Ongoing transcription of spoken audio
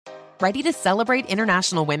Ready to celebrate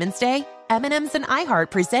International Women's Day? M&M's and iHeart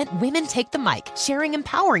present Women Take the Mic, sharing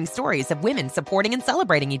empowering stories of women supporting and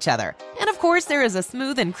celebrating each other. And of course, there is a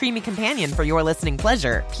smooth and creamy companion for your listening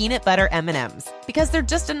pleasure, peanut butter M&M's. Because they're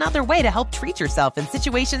just another way to help treat yourself in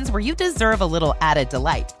situations where you deserve a little added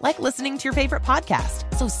delight, like listening to your favorite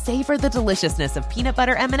podcast. So savor the deliciousness of peanut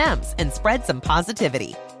butter M&M's and spread some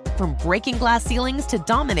positivity. From breaking glass ceilings to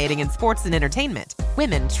dominating in sports and entertainment,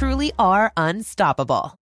 women truly are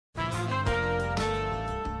unstoppable.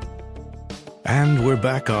 And we're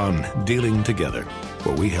back on Dealing Together,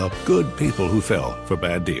 where we help good people who fell for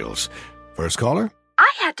bad deals. First caller? I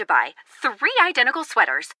had to buy 3 identical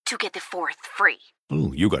sweaters to get the 4th free.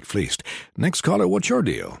 Ooh, you got fleeced. Next caller, what's your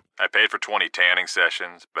deal? I paid for 20 tanning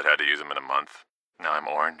sessions, but had to use them in a month. Now I'm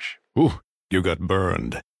orange. Ooh, you got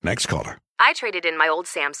burned. Next caller. I traded in my old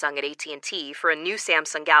Samsung at AT&T for a new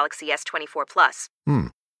Samsung Galaxy S24 Plus.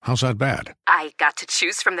 How's that bad? I got to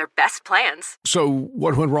choose from their best plans. So,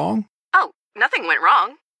 what went wrong? Oh, nothing went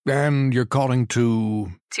wrong. And you're calling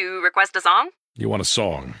to... To request a song? You want a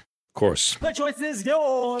song. Of course. The choice is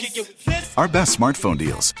yours. Our best smartphone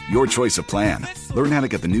deals. Your choice of plan. Learn how to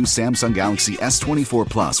get the new Samsung Galaxy S24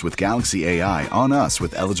 Plus with Galaxy AI on us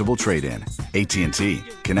with eligible trade-in. AT&T.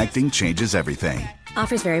 Connecting changes everything.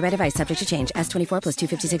 Offers vary by device, subject to change. S24 plus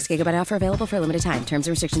 256 gigabyte offer available for a limited time. Terms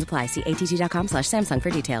and restrictions apply. See att.com/Samsung for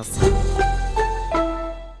details.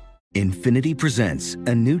 Infiniti presents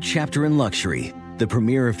a new chapter in luxury. The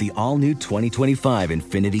premiere of the all-new 2025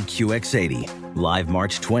 Infiniti QX80. Live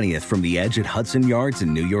March 20th from the Edge at Hudson Yards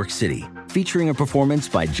in New York City. Featuring a performance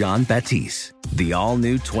by John Batiste. The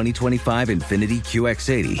all-new 2025 Infiniti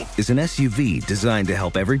QX80 is an SUV designed to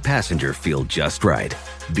help every passenger feel just right.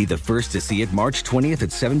 Be the first to see it March 20th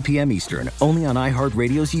at 7 p.m. Eastern, only on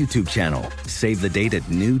iHeartRadio's YouTube channel. Save the date at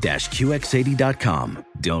new-QX80.com.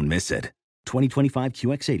 Don't miss it. 2025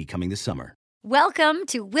 QX80 coming this summer. Welcome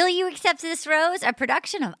to Will You Accept This Rose, a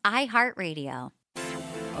production of iHeartRadio.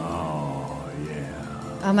 Oh,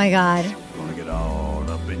 yeah. Oh my God. Gonna get all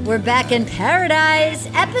up in We're back in paradise,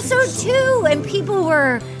 episode 2, and people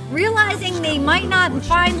were realizing they might not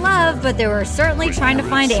find love, but they were certainly trying to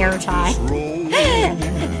find airtime.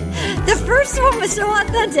 The first one was so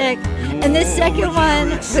authentic, and the second one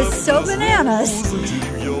was so bananas,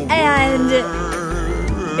 and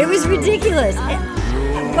it was ridiculous.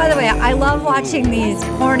 By the way, I love watching these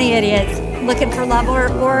horny idiots looking for love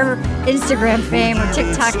or Instagram fame or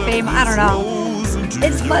TikTok fame. I don't know.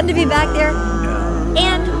 It's fun to be back there.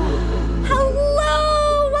 And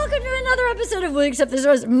hello, welcome to another episode of Will You Accept This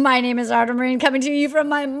Rose. My name is Arda Marine, coming to you from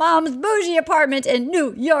my mom's bougie apartment in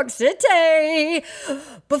New York City.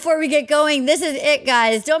 Before we get going, this is it,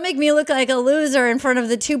 guys. Don't make me look like a loser in front of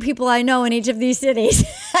the 2 people I know in each of these cities.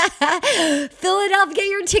 Philadelphia, get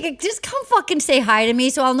your ticket. Just come fucking say hi to me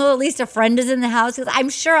so I'll know at least a friend is in the house, because I'm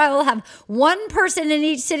sure I will have one person in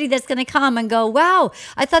each city that's going to come and go, wow,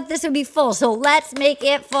 I thought this would be full, so let's make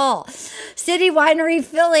it full. City Winery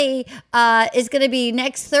Philly is going to be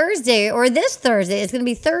next Thursday, or this Thursday. It's going to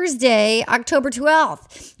be Thursday, October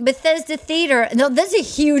 12th. Bethesda Theater. No, this is a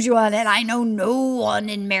huge one, and I know no one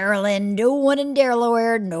in Maryland, no one in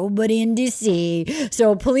Delaware, nobody in DC.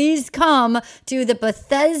 So please come to the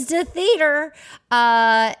Bethesda Theater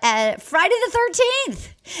at Friday the 13th.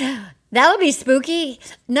 That'll be spooky.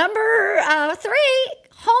 Number 3,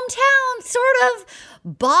 hometown, sort of.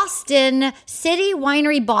 Boston, City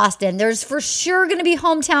Winery Boston. There's for sure going to be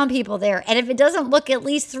hometown people there. And if it doesn't look at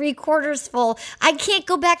least 3/4 full, I can't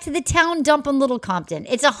go back to the town dump in Little Compton.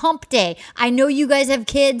 It's a hump day. I know you guys have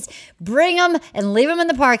kids. Bring them and leave them in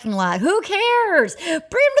the parking lot. Who cares? Bring them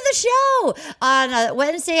to the show on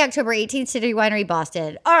Wednesday, October 18th, City Winery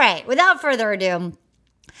Boston. All right, without further ado,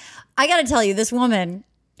 I got to tell you, this woman,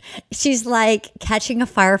 she's like catching a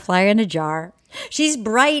firefly in a jar. She's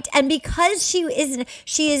bright, and because she is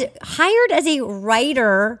hired as a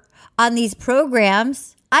writer on these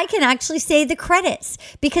programs, I can actually say the credits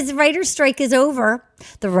because the writer's strike is over.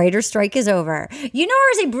 The writer's strike is over. You know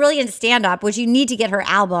her as a brilliant stand-up, which you need to get her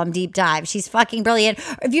album, Deep Dive. She's fucking brilliant.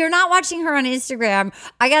 If you're not watching her on Instagram,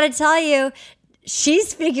 I got to tell you,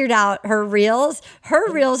 she's figured out her reels. Her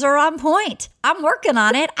reels are on point. I'm working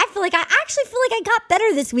on it. I actually feel like I got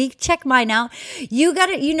better this week. Check mine out. You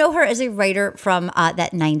know her as a writer from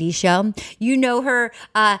that 90s show. You know her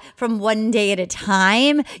from One Day at a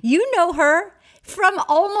Time. You know her from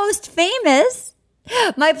Almost Famous.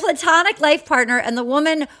 My platonic life partner and the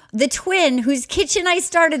woman, the twin whose kitchen I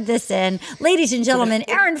started this in. Ladies and gentlemen,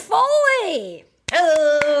 Erin Foley.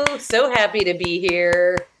 Hello. So happy to be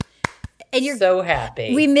here. And you're so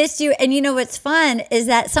happy. We missed you. And you know what's fun is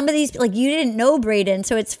that some of these, like, you didn't know Braden,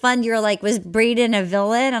 so it's fun. You're like, was Braden a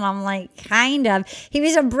villain? And I'm like, kind of. He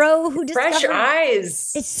was a bro who discovered fresh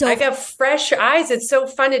eyes. It's so I got fresh eyes. It's so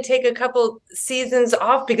fun to take a couple seasons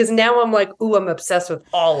off because now I'm like, ooh, I'm obsessed with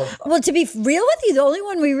all of them. Well, to be real with you, the only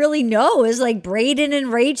one we really know is like Braden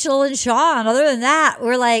and Rachel and Sean. Other than that,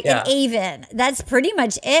 we're like an Avon. That's pretty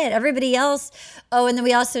much it. Everybody else. Oh, and then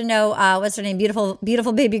we also know what's her name? Beautiful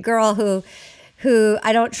baby girl who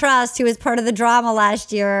I don't trust, who was part of the drama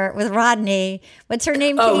last year with Rodney. What's her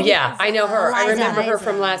name? Oh, Katie? yeah. I know her. Eliza. I remember her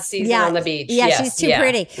from last season on the beach. Yeah, yes, she's too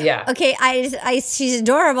pretty. Yeah. Okay, she's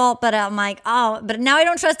adorable, but I'm like, but now I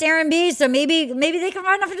don't trust Erin B, so maybe they can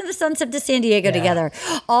run off into the sunset to San Diego together.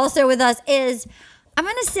 Also with us is, I'm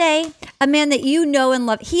going to say, a man that you know and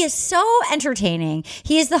love. He is so entertaining.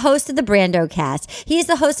 He is the host of the Brando Cast. He is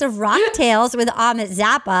the host of Rock Tales with Amit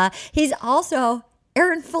Zappa. He's also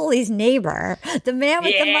Erin Foley's neighbor, the man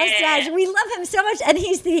with the mustache. We love him so much. And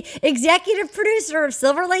he's the executive producer of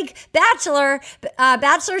Silver Lake Bachelor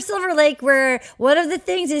Silver Lake, where one of the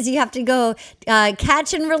things is you have to go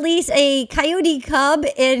catch and release a coyote cub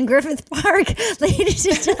in Griffith Park. Ladies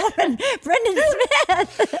and gentlemen, Brendan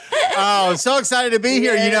Smith. Oh, so excited to be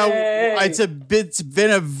here. You know, it's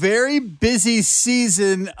been a very busy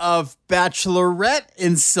season of Bachelorette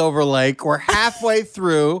in Silver Lake. We're halfway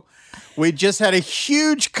through. We just had a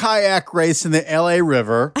huge kayak race in the LA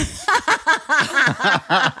River.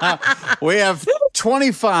 We have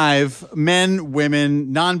 25 men,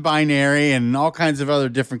 women, non-binary, and all kinds of other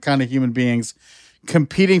different kind of human beings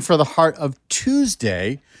competing for the heart of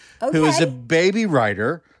Tuesday, who is a baby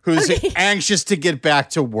writer who's anxious to get back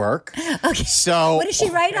to work. Okay. So what does she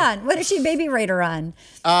write on? What is she baby writer on?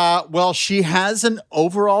 Well, she has an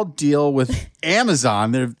overall deal with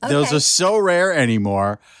Amazon. Those are so rare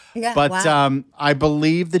anymore. Yeah, but wow. I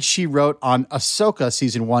believe that she wrote on Ahsoka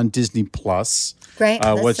season 1 Disney Plus, great,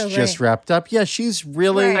 which just wrapped up. Yeah, she's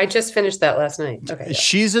really. I just finished that last night. Okay,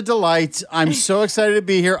 she's a delight. I'm so excited to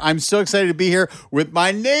be here. I'm so excited to be here with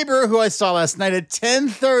my neighbor who I saw last night at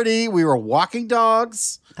 10:30. We were walking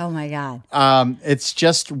dogs. Oh my God! It's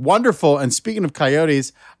just wonderful. And speaking of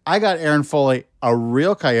coyotes, I got Erin Foley a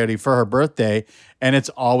real coyote for her birthday, and it's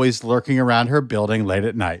always lurking around her building late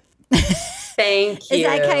at night. Thank you. Is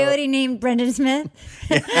that coyote named Brendan Smith?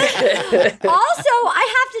 Also,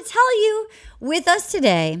 I have to tell you, with us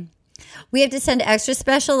today, we have to send extra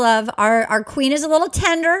special love. Our queen is a little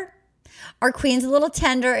tender. Our queen's a little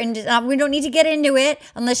tender, and we don't need to get into it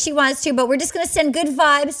unless she wants to, but we're just going to send good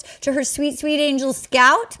vibes to her sweet, sweet angel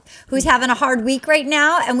Scout, who's having a hard week right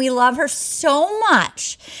now, and we love her so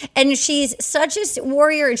much. And she's such a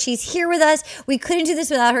warrior, and she's here with us. We couldn't do this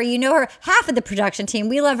without her. You know her, half of the production team.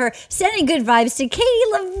 We love her. Sending good vibes to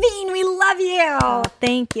Katie Levine. We love you. Oh,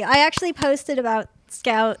 thank you. I actually posted about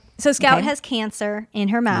Scout. So Scout has cancer in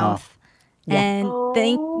her mouth. And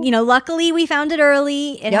luckily we found it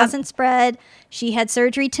early. It hasn't spread. She had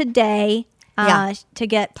surgery today to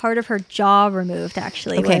get part of her jaw removed,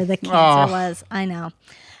 actually, where the cancer was. I know.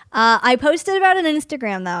 I posted about it on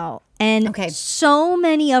Instagram, though. And so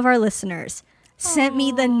many of our listeners sent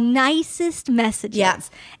me the nicest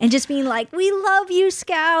messages and just being like, we love you,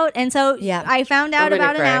 Scout. And so I found out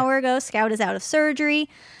about an hour ago, Scout is out of surgery.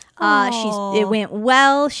 It went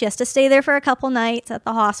well. She has to stay there for a couple nights at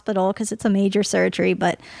the hospital because it's a major surgery.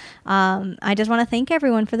 But I just want to thank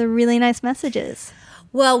everyone for the really nice messages.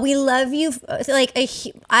 Well, we love you. Like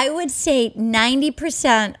I would say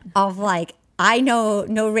 90% of I know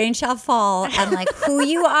no rain shall fall and who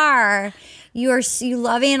you are. You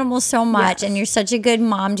love animals so much, and you're such a good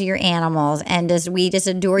mom to your animals. And we just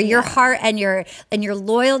adore your heart and your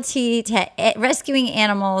loyalty to rescuing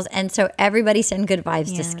animals. And so everybody send good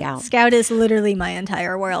vibes to Scout. Scout is literally my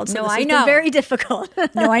entire world. So this has been very difficult.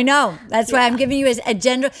 No, I know. That's why I'm giving you a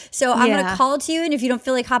gender. So I'm going to call to you, and if you don't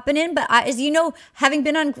feel like hopping in, but as you know, having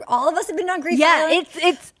been on, all of us have been on Grief Island.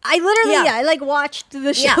 I literally, I watched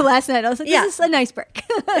the show last night. I was like, this is a nice break.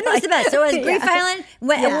 It's the best. So as Grief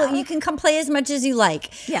Island, you can come play as much as you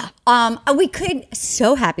like. Yeah. We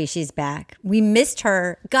so happy she's back. We missed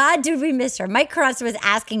her. God, did we miss her? Mike Carrasco was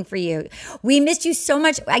asking for you. We missed you so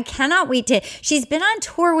much. I cannot wait she's been on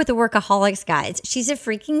tour with the Workaholics guys. She's a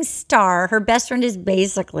freaking star. Her best friend is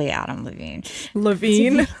basically Adam Levine.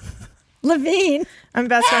 Levine. I'm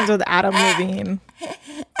best friends with Adam Levine.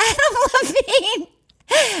 Adam Levine.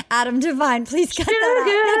 Adam Devine, please cut that out.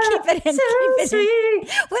 No, keep it in. Keep it in.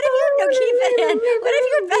 Keep it in. What if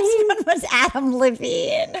your best friend was Adam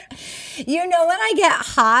Levine? You know, when I get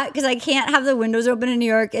hot, because I can't have the windows open in New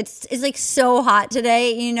York, it's like so hot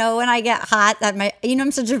today. You know, when I get hot,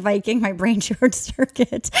 I'm such a Viking, my brain short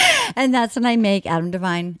circuit. And that's when I make Adam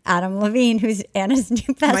Levine, who's Anna's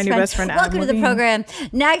new best friend. My new best friend, Welcome Adam to the Levine. program.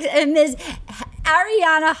 Next, Ms.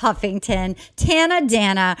 Ariana Huffington, Tana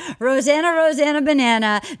Dana, Rosanna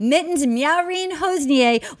Banana, Mittens Meowreen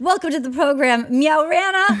Hosnier. Welcome to the program,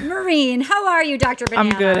 Meowrana Marine. How are you, Dr. Banana?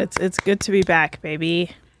 I'm good. It's good to be back,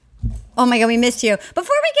 baby. Oh my God, we missed you. Before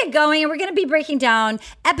we get going, and we're going to be breaking down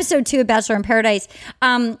episode 2 of Bachelor in Paradise,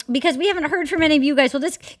 because we haven't heard from any of you guys. I'll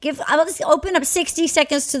just open up 60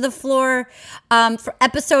 seconds to the floor for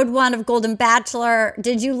episode 1 of Golden Bachelor.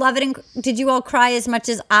 Did you love it? And did you all cry as much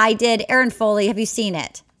as I did? Erin Foley, have you seen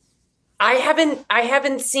it? I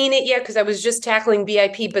haven't seen it yet because I was just tackling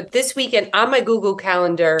BIP, but this weekend on my Google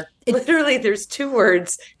Calendar, literally there's 2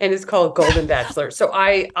 words and it's called Golden Bachelor. So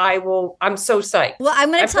I'm so psyched. Well,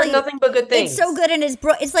 I'm going to tell you nothing but good things. It's so good and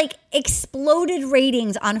it's like exploded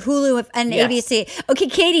ratings on Hulu and ABC. Okay,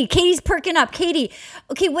 Katie's perking up. Katie,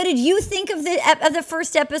 okay, what did you think of the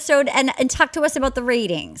first episode and talk to us about the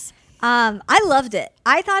ratings? I loved it.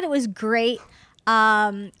 I thought it was great.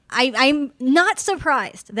 I'm not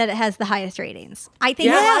surprised that it has the highest ratings. I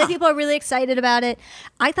think a lot of people are really excited about it.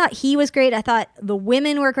 I thought he was great. I thought the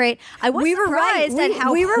women were great. I was surprised at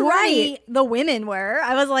how horny the women were.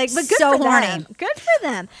 I was like, but good So for horny. them. Good for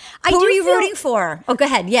them. Who are you rooting for? Oh, go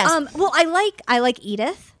ahead. Yes. Well, I like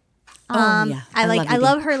Edith. I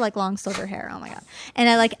love her like long silver hair. Oh my God. And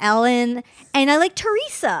I like Ellen and I like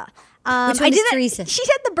Teresa. Which one is Teresa? She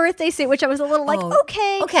had the birthday suit, which I was a little like,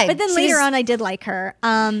 okay. But then later on, I did like her.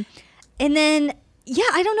 And then,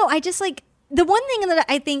 I don't know. I just like, the one thing that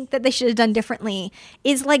I think that they should have done differently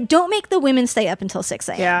is like, don't make the women stay up until 6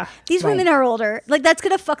 a.m. Yeah. These women are older. Like, that's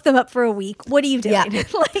going to fuck them up for a week. What are you doing? Yeah.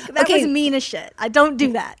 Like, that was mean as shit. I don't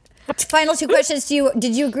do that. Final 2 questions to you.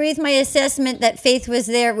 Did you agree with my assessment that Faith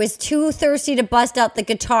was too thirsty to bust out the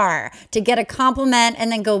guitar to get a compliment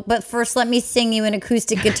and then go, but first let me sing you an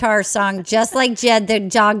acoustic guitar song just like Jed,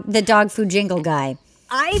 the dog food jingle guy?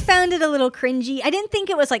 I found it a little cringy. I didn't think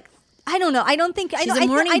it was like, I don't know. She's a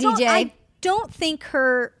morning DJ. I don't think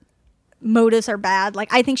her motives are bad.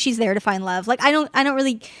 Like, I think she's there to find love. Like, I don't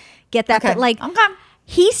really get that. Okay. But like,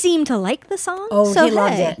 he seemed to like the song. Oh, so he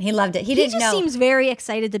loved it. He loved it. He didn't just know. seems very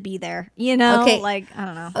excited to be there. You know, Okay. like, I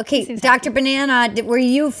don't know. Okay, Dr. Banana, were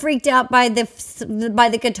you freaked out by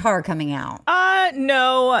the guitar coming out?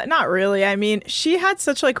 No, not really. I mean, she had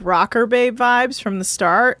such like rocker babe vibes from the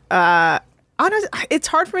start. It's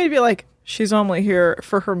hard for me to be like, she's only here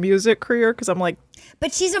for her music career because I'm like,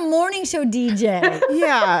 but she's a morning show DJ.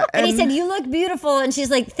 Yeah. And he said, you look beautiful. And she's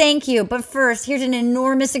like, thank you. But first, here's an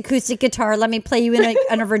enormous acoustic guitar. Let me play you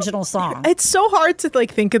an original song. It's so hard to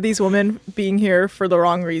like think of these women being here for the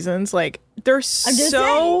wrong reasons. Like, they're I'm just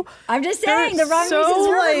saying the wrong so, reasons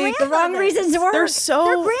work. like, The wrong reasons work. They're so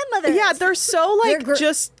They're grandmothers. Yeah, they're so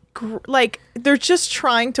like they're just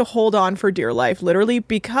trying to hold on for dear life, literally,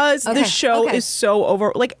 because the show is so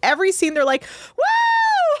over. Like, every scene, they're like, woo!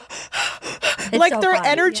 Like, so their funny.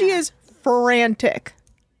 energy is frantic.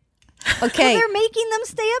 Okay. So they're making them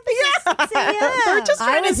stay up at 6 a.m. They're just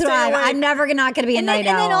trying to stay awake. I'm never not going to be a night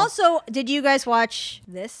owl. And then also, did you guys watch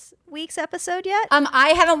this week's episode yet?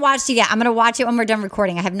 I haven't watched it yet. I'm going to watch it when we're done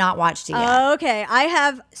recording. I have not watched it yet. Okay, I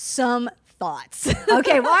have some thoughts.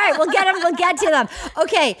 Okay, all right, we'll get to them.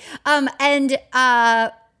 Okay,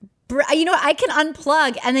 you know what? I can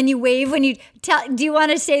unplug and then you wave when you tell. Do you want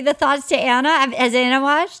to say the thoughts to Anna? Has Anna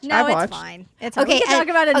watched? No, it's fine. It's fine. We can talk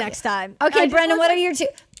about it next time. Okay, Brendan, what are your two?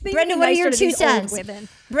 Brendan, what are your 2 cents?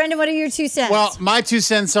 Brendan, what are your 2 cents? Well, my 2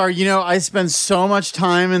 cents are, I spend so much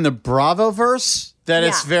time in the Bravo-verse that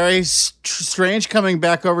it's very strange coming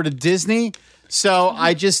back over to Disney. So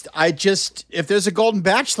I just, if there's a Golden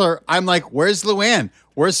Bachelor, I'm like, where's Luann?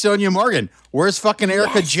 Where's Sonia Morgan? Where's fucking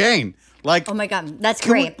Erica Jane? Like, oh my God, that's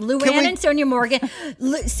great. Luann and Sonia Morgan.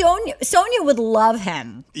 Sonia would love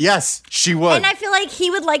him. Yes, she would. And I feel like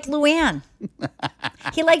he would like Luann.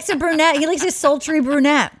 He likes a brunette. He likes a sultry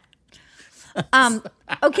brunette.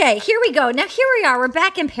 Okay, here we go. Now here we are. We're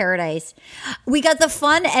back in paradise. We got the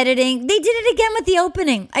fun editing. They did it again with the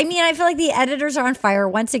opening. I mean, I feel like the editors are on fire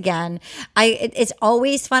once again. It's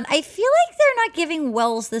always fun. I feel like they're not giving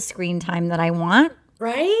Wells the screen time that I want.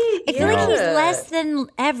 Right? I feel like he's less than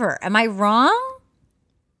ever. Am I wrong?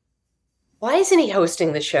 Why isn't he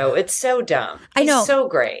hosting the show? It's so dumb. I know. He's so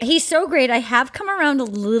great. He's so great. I have come around a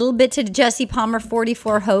little bit to Jesse Palmer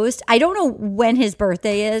 44 host. I don't know when his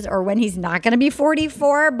birthday is or when he's not going to be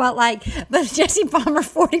 44, but Jesse Palmer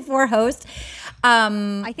 44 host.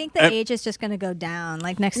 I think the age is just going to go down.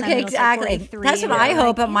 Like next time, exactly. That's what I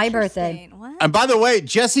hope at my birthday. And by the way,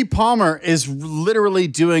 Jesse Palmer is literally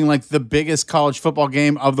doing like the biggest college football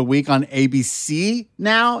game of the week on ABC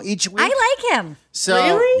now each week. I like him. So,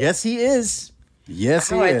 really? Yes, he is. Yes,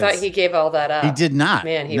 he is. I thought he gave all that up. He did not.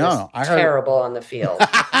 Man, he was terrible on the field.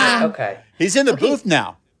 Okay. He's in the booth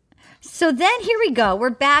now. So then here we go. We're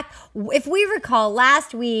back. If we recall,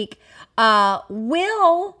 last week,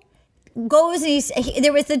 Will goes and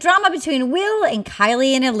there was the drama between Will and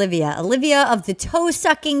Kylie and Olivia. Olivia of the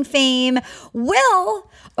toe-sucking fame. Will,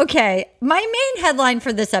 okay, my main headline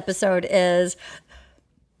for this episode is,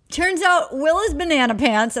 turns out Will is banana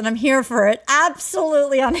pants, and I'm here for it.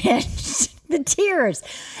 Absolutely unhinged. The tears.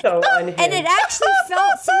 So unhinged. And it actually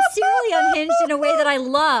felt sincerely unhinged in a way that I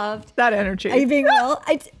loved. That energy. Are you being real?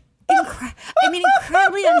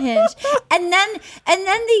 Incredibly unhinged. And then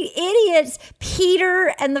the idiots,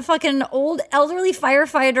 Peter and the fucking old elderly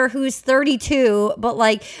firefighter who's 32, but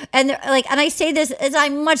and I say this as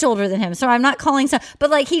I'm much older than him, so I'm not calling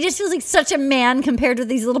but he just feels like such a man compared with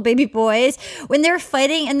these little baby boys when they're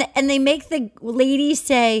fighting and they make the lady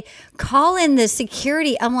say, call in the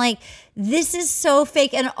security. I'm like, this is so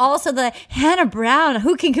fake. And also the Hannah Brown,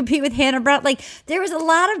 who can compete with Hannah Brown? There was a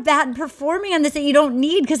lot of bad performing on this that you don't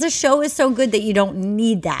need because the show is so good that you don't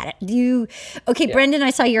need that. Brendan, I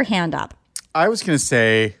saw your hand up. I was going to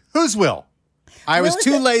say, who's Will? I was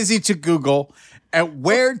too lazy to Google. And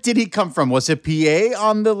where did he come from? Was it PA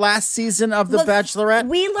on the last season of The Bachelorette?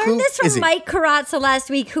 We learned this from Mike Carazza last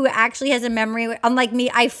week, who actually has a memory. Unlike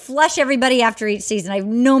me, I flush everybody after each season. I have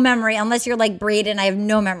no memory, unless you're like Braden. I have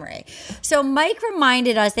no memory. So Mike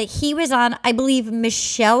reminded us that he was on, I believe,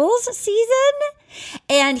 Michelle's season.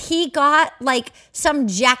 And he got some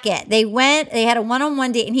jacket. They had a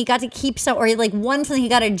one-on-one date and he got to keep some, or he won something, he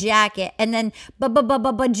got a jacket. And then the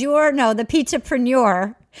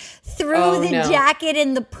pizzapreneur threw the jacket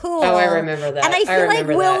in the pool. Oh, I remember that. And I feel like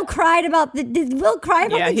Will cried about did Will cry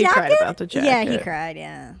about the jacket? Yeah, he cried about the jacket. Yeah, he cried,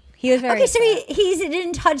 yeah. He was very so he's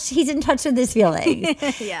in touch with his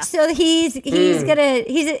feelings. Yeah. So he's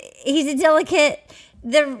a delicate.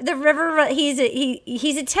 The river.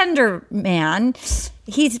 He's a tender man.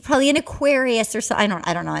 He's probably an Aquarius or so. I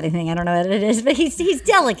don't know anything. I don't know what it is, but he's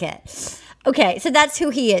delicate. Okay, so that's who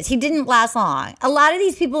he is. He didn't last long. A lot of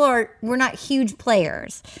these people were not huge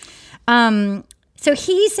players. So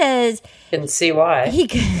he says, can see why.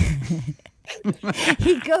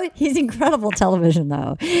 He's incredible television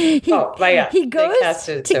though. Oh my God. They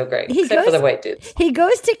casted it so great. Except for the white dudes. He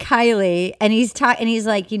goes to Kylie and he's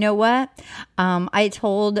like, you know what? I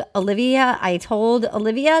told Olivia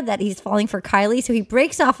that he's falling for Kylie. So he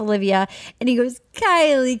breaks off Olivia and he goes,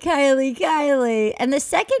 Kylie. And the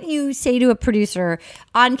second you say to a producer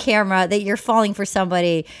on camera that you're falling for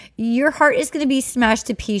somebody, your heart is going to be smashed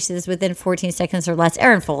to pieces within 14 seconds or less.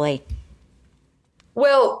 Erin Foley.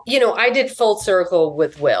 Well, I did full circle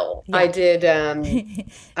with Will. Yeah. I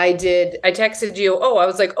texted you. I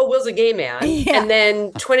was like, Will's a gay man. Yeah. And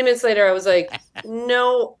then 20 minutes later, I was like,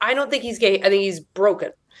 no, I don't think he's gay. I think he's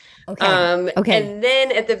broken. Okay. Okay. And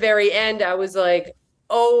then at the very end, I was like,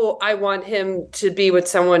 I want him to be with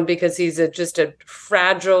someone because he's just a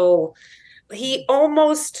fragile.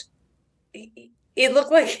 It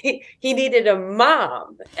looked like he needed a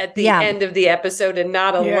mom at the end of the episode and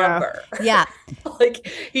not a lover. Yeah.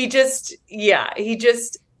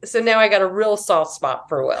 So now I got a real soft spot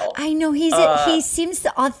for Will. I know he seems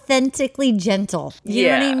authentically gentle. You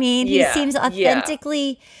know what I mean? He seems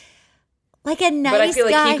authentically like a nice guy. But I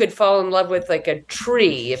feel like he could fall in love with a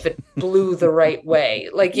tree if it blew the right way.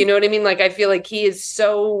 You know what I mean? I feel like he is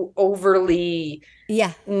so overly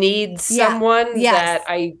needs someone that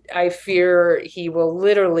I fear he will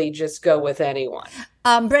literally just go with anyone.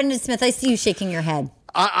 Brendan Smith, I see you shaking your head.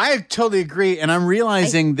 I totally agree. And I'm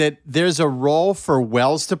realizing that there's a role for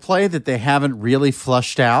Wells to play that they haven't really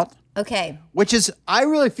flushed out. Okay. Which is, I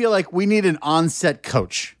really feel like we need an on-set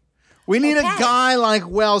coach. We need a guy like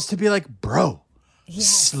Wells to be like, bro,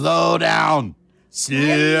 slow down.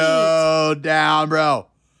 Slow down, bro.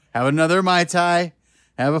 Have another Mai Tai.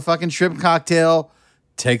 Have a fucking shrimp cocktail.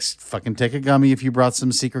 Take a gummy if you brought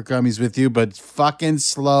some secret gummies with you, but fucking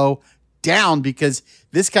slow down because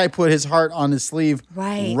this guy put his heart on his sleeve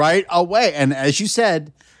right away. And as you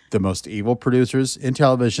said, the most evil producers in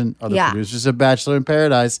television are the producers of Bachelor in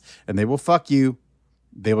Paradise, and they will fuck you.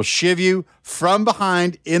 They will shiv you from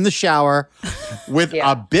behind in the shower with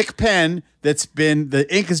a Bic pen the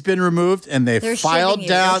ink has been removed, and they're filed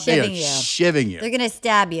down. They are shivving you. They're going to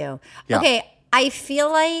stab you. Yeah. Okay, I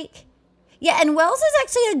feel like, and Wells is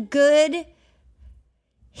actually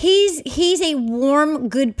He's a warm,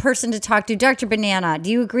 good person to talk to. Dr. Banana, do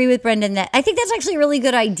you agree with Brendan that I think that's actually a really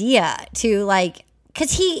good idea to like,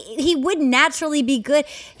 because he would naturally be good.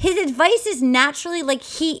 His advice is naturally like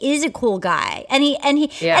he is a cool guy, and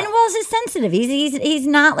Wells is sensitive. He's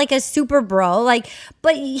not like a super bro, like,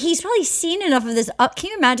 but he's probably seen enough of this. Can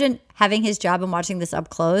you imagine having his job and watching this up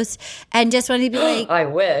close and just wanting to be like, I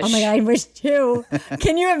wish. Oh my God, I wish too.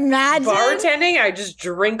 Can you imagine? Bartending, I just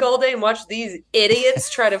drink all day and watch these idiots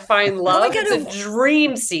try to find love. It's a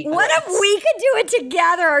dream sequence. What if we could do it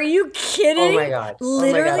together? Are you kidding? Oh my God.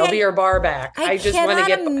 Literally, I'll be your bar back. I just want to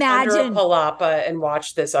get under a palapa and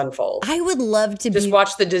watch this unfold. I would love to just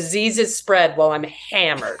watch the diseases spread while I'm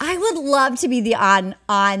hammered. I would love to be the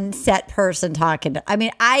on set person talking. I mean,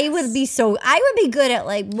 I would be good at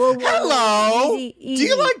like, hello. Easy. Do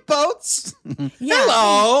you like boats? Yeah.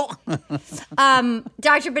 Hello.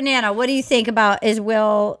 Dr. Banana, what do you think about is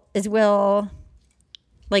Will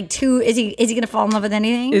like is he going to fall in love with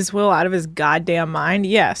anything? Is Will out of his goddamn mind?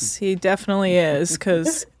 Yes, he definitely is,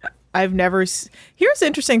 because I've never here's the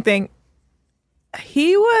interesting thing.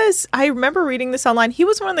 I remember reading this online. He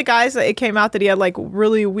was one of the guys that it came out that he had like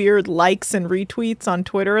really weird likes and retweets on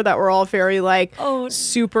Twitter that were all very like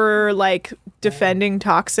super like defending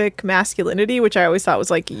toxic masculinity, which I always thought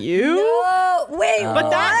was like you. No, wait. But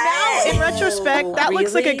that now in retrospect, that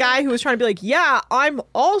looks like a guy who was trying to be like, yeah, I'm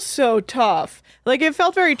also tough. Like it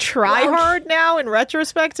felt very try hard now in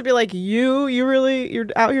retrospect to be like, you're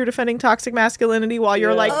out here defending toxic masculinity while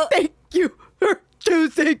you're like, thank you for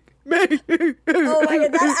choosing me. Oh my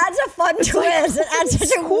God, that adds a fun twist. It adds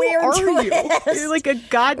such a weird twist. You're like a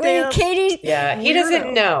goddamn. Wait, Katie. Yeah, he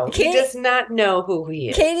doesn't know. He does not know who he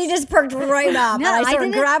is. Katie just perked right up. No, I sort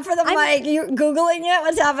of grabbed for the mic. You Googling it?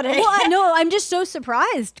 What's happening? Well, no, I'm just so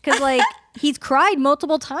surprised because like he's cried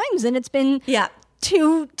multiple times and it's been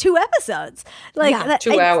two episodes. Like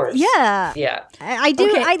 2 hours. Yeah. Yeah. I do.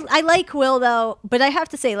 Okay. I like Will though, but I have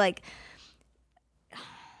to say like.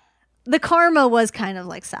 The karma was kind of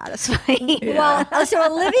like satisfying. Yeah. Well, so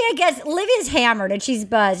Olivia's hammered and she's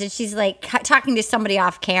buzzed and she's like talking to somebody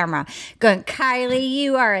off camera going, Kylie,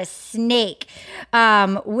 you are a snake.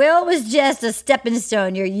 Will was just a stepping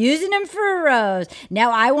stone. You're using him for a rose. Now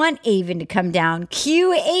I want Avon to come down.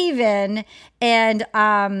 Cue Avon and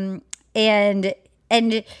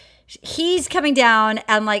he's coming down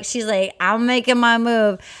and like, she's like, I'm making my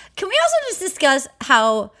move. Can we also just discuss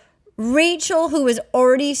how Rachel, who is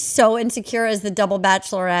already so insecure as the double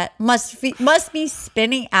bachelorette, must be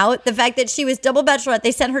spinning out the fact that she was double bachelorette.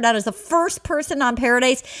 They sent her down as the first person on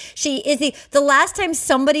Paradise. She is the last time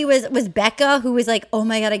somebody was Becca, who was like, oh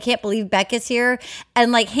my God, I can't believe Becca's here.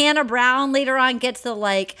 And like Hannah Brown later on gets the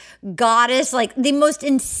like goddess, like the most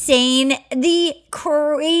insane, the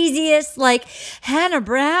craziest, like Hannah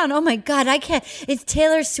Brown. Oh my God, I can't. It's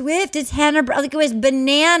Taylor Swift. It's Hannah Brown. Like it was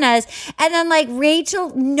bananas. And then like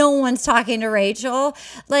Rachel, no one's talking to Rachel.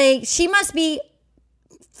 Like she must be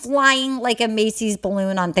flying like a Macy's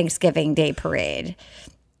balloon on Thanksgiving Day parade.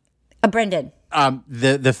 Brendan.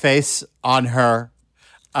 The face on her,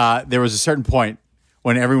 there was a certain point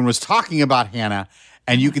when everyone was talking about Hannah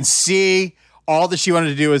and you can see all that she wanted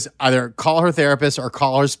to do is either call her therapist or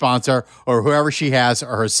call her sponsor or whoever she has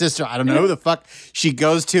or her sister. I don't know who the fuck she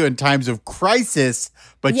goes to in times of crisis,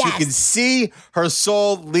 but you can see her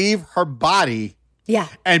soul leave her body. Yeah.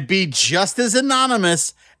 And be just as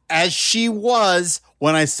anonymous as she was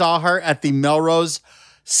when I saw her at the Melrose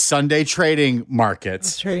Sunday trading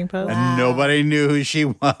markets. Trading post. And nobody knew who she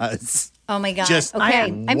was. Oh my God. Just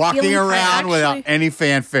I'm walking around without any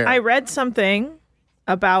fanfare. I read something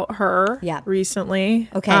about her recently.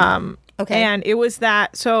 Okay. And it was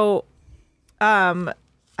that I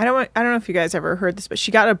don't know if you guys ever heard this, but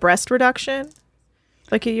she got a breast reduction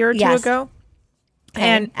like a year or two ago.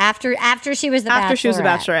 And after she was the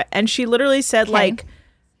bachelorette. And she literally said like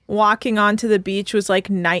walking onto the beach was like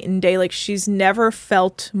night and day. Like she's never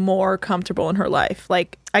felt more comfortable in her life.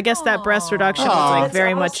 Like I guess that breast reduction was like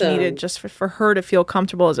very much needed just for her to feel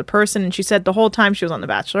comfortable as a person. And she said the whole time she was on the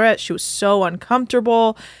Bachelorette, she was so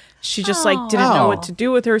uncomfortable. She just like didn't know what to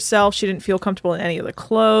do with herself. She didn't feel comfortable in any of the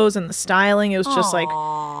clothes and the styling. It was just like,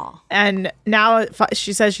 and now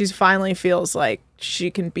she says she finally feels like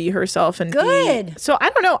she can be herself and good. So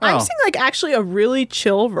I don't know. I'm seeing like actually a really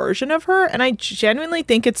chill version of her. And I genuinely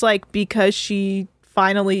think it's like because she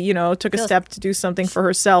finally, took a step to do something for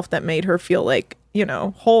herself that made her feel like,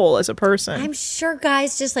 whole as a person. I'm sure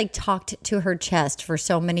guys just like talked to her chest for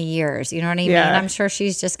so many years. You know what I mean? Yeah. I'm sure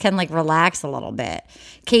she's just can like relax a little bit.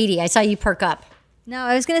 Katie, I saw you perk up. No,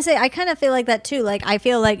 I was gonna say I kind of feel like that too. Like I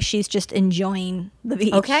feel like she's just enjoying the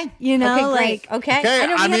beach. Okay. You know, Okay, like great. Okay. I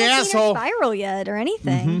don't I'm the haven't seen her asshole. spiral yet or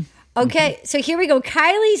anything. Okay, so here we go.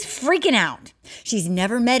 Kylie's freaking out. She's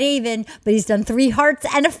never met Avon, but he's done 3 hearts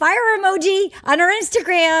and a fire emoji on her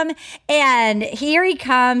Instagram. And here he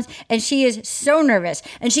comes, and she is so nervous.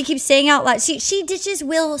 And she keeps saying out loud, she ditches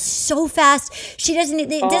Will so fast. She doesn't,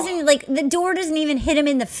 it doesn't, like, the door doesn't even hit him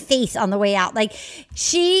in the face on the way out. Like,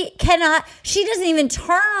 she doesn't even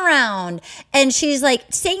turn around. And she's like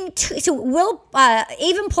saying, so Will,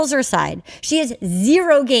 Avon pulls her aside. She has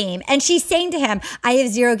 0 game. And she's saying to him, I have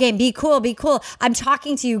 0 game. Be cool, be cool. I'm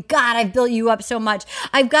talking to you. God, I've built you up so much.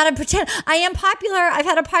 I've got to pretend I am popular. I've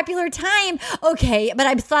had a popular time. Okay, but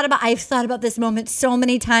I've thought about this moment so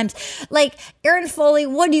many times. Like, Erin Foley,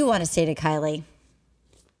 what do you want to say to Kylie?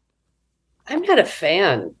 I'm not a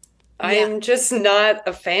fan. Yeah. I am just not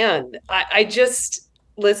a fan. I just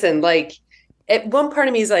listen, like at one part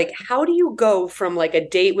of me is like, how do you go from like a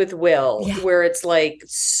date with Will where it's like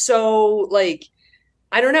so like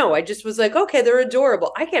I don't know. I just was like, okay, they're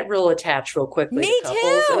adorable. I get real attached real quickly to couples.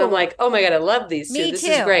 Too. And I'm like, oh my God, I love these two. This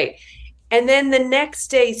is great. And then the next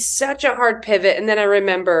day, such a hard pivot. And then I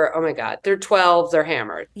remember, oh my God, they're 12, they're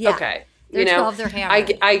hammered. Yeah. Okay. They're 12, they're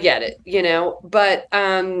hammered. I get it, you know, but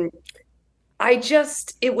it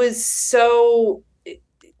was so,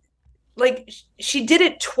 like, she did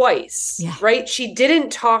it twice, right? She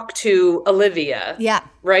didn't talk to Olivia. Yeah.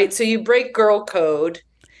 Right? So you break girl code.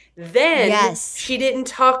 Then she didn't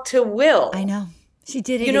talk to Will. I know. She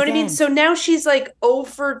did it. You know what I mean? So now she's like 0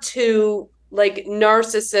 for 2, like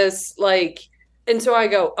narcissist, like, and so I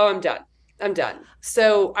go, oh, I'm done.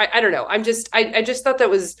 So I don't know. I just thought that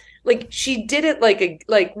was like, she did it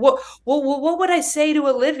like what would I say to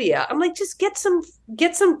Olivia? I'm like, just get some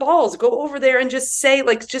balls, go over there and just say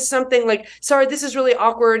like, just something like, sorry, this is really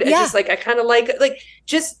awkward. And just like, I kind of like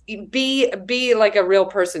just be like a real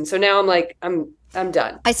person. So now I'm like, I'm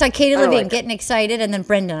done. I saw Katie Levine getting excited, and then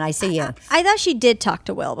Brendan, I see you. I thought she did talk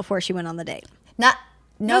to Will before she went on the date.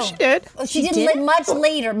 No, she did. She did much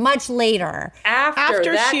later.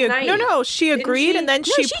 After she night. No, she agreed, and then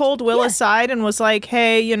she pulled Will aside and was like,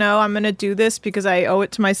 hey, you know, I'm going to do this because I owe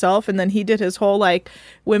it to myself. And then he did his whole like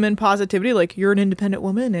women positivity, like you're an independent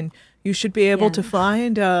woman and you should be able to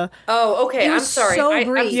find oh, okay. I'm sorry. So brief.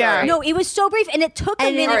 I'm sorry. No, it was so brief, and it took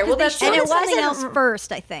a minute because they showed us something else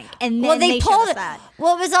first, I think, and then they pulled us that.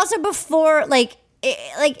 Well, it was also before,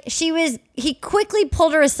 he quickly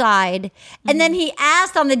pulled her aside, and then he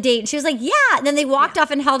asked on the date, and she was like, yeah, and then they walked off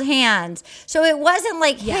and held hands. So it wasn't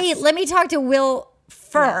like, hey, let me talk to Will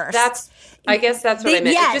first. I guess that's what I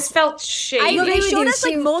meant. It just felt shady. I know they showed us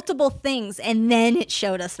like multiple things, and then it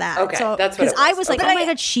showed us that. Okay, so, that's what it was. I was like, oh my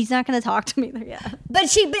God, she's not going to talk to me there yet. But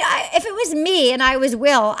if it was me and I was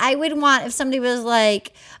Will, I would want, if somebody was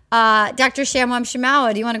like, Dr. Shamwam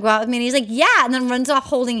Shamawa, do you want to go out with me? And he's like, yeah, and then runs off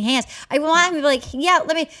holding hands. I want him to be like, yeah,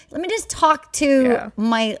 let me just talk to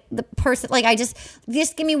the person. Like, just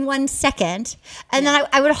give me 1 second. And then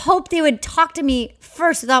I would hope they would talk to me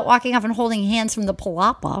first without walking off and holding hands from the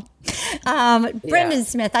palapa. Brendan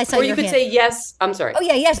Smith, I saw your hand. Or you could say yes. I'm sorry. Oh,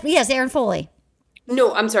 yeah, yes, Erin Foley.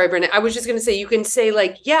 No, I'm sorry, Brendan. I was just going to say, you can say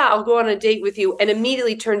like, yeah, I'll go on a date with you, and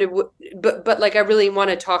immediately turn to, but like, I really want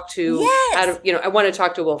to talk to, I want to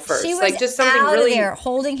talk to Will first. She was like just something out really of there,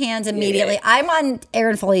 holding hands immediately. Yeah. I'm on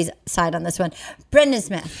Erin Foley's side on this one. Brendan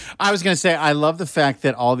Smith. I was going to say, I love the fact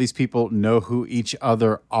that all these people know who each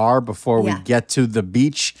other are before we get to the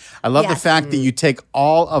beach. I love the fact that you take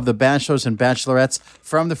all of the bachelors and bachelorettes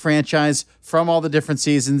from the franchise, from all the different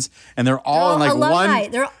seasons, and they're all in like alumni.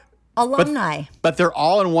 one. They're alumni. But they're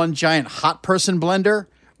all in one giant hot person blender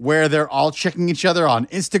where they're all checking each other on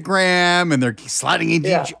Instagram and they're sliding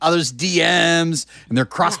into each other's DMs and they're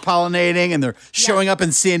cross-pollinating and they're showing up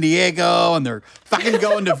in San Diego and they're fucking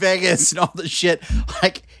going to Vegas and all this shit.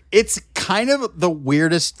 Like, it's kind of the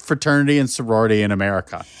weirdest fraternity and sorority in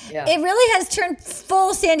America. Yeah. It really has turned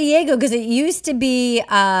full San Diego because it used to be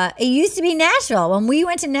Nashville. When we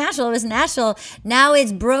went to Nashville, it was Nashville. Now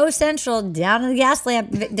it's Bro Central down in the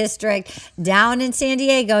Gaslamp District, down in San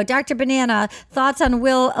Diego. Dr. Banana, thoughts on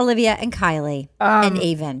Will, Olivia, and Kylie and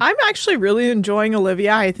Avon? I'm actually really enjoying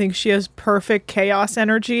Olivia. I think she has perfect chaos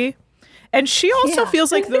energy. And she also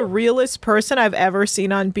feels like the realest person I've ever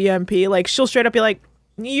seen on BMP. Like, she'll straight up be like,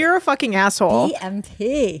 you're a fucking asshole.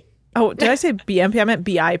 BMP. Oh, did I say BMP? I meant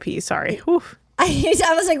BIP. Sorry. Whew.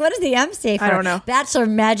 I was like, what does the M stand for? I don't know. Bachelor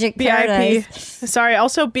Magic Paradise. BIP. Sorry.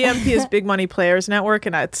 Also, BMP is Big Money Players Network,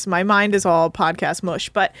 and my mind is all podcast mush.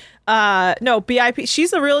 But no, BIP.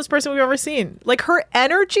 She's the realest person we've ever seen. Like, her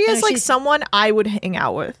energy is like someone I would hang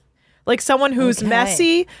out with. Like someone who's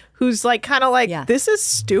messy, who's like kind of like, this is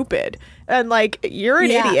stupid. And like, you're an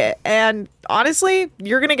idiot. And honestly,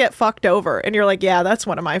 you're going to get fucked over. And you're like, yeah, that's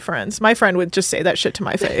one of my friends. My friend would just say that shit to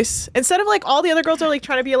my face. Instead of like all the other girls are like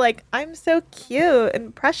trying to be like, I'm so cute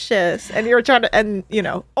and precious. And you're trying to, and you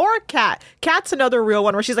know, or Kat. Kat's another real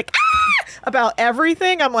one where she's like, about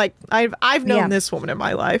everything. I'm like, I've known this woman in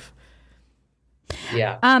my life.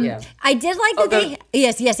 Yeah. I did like that they.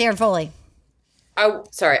 Yes, Erin Foley. Oh,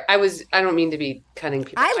 sorry. I don't mean to be cutting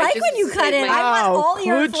people. I like when you cut in. I want all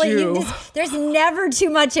Erin Foley. There's never too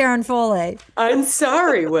much Erin Foley. I'm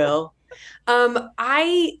sorry, Will.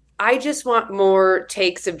 I just want more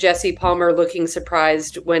takes of Jesse Palmer looking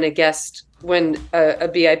surprised when a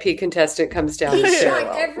BIP contestant comes down the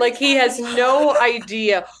stairwell. Like he has no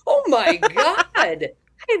idea. Oh my God.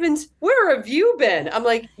 Heavens, where have you been? I'm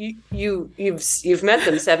like, you've met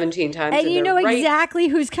them 17 times, and you know exactly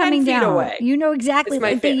who's coming down. Away. You know exactly.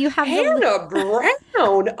 You have Hannah Brown.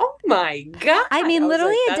 Oh my God! I mean,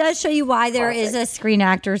 literally, it does show you why there is a Screen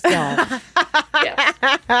Actors Guild. Yes.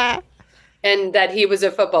 And that he was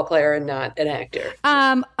a football player and not an actor.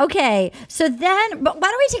 Okay, so then, but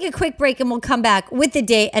why don't we take a quick break and we'll come back with the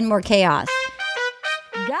date and more chaos,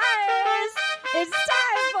 guys. It's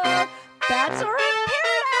time for Bachelor in Paradise.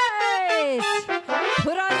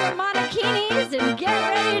 Put on your monokinis and get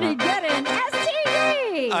ready to get an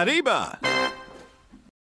STD. Arriba.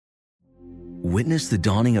 Witness the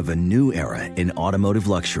dawning of a new era in automotive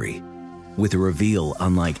luxury with a reveal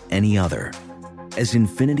unlike any other as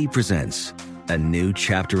Infiniti presents a new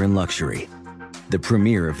chapter in luxury, the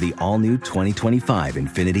premiere of the all-new 2025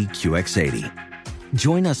 Infiniti QX80.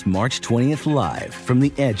 Join us March 20th live from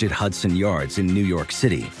the Edge at Hudson Yards in New York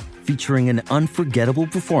City, featuring an unforgettable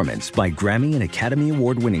performance by Grammy and Academy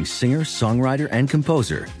Award-winning singer, songwriter, and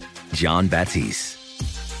composer, Jon Batiste.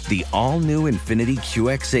 The all-new Infiniti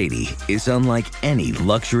QX80 is unlike any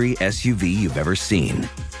luxury SUV you've ever seen.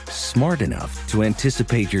 Smart enough to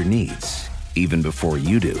anticipate your needs, even before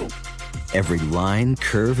you do. Every line,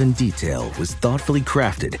 curve, and detail was thoughtfully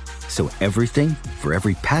crafted, so everything for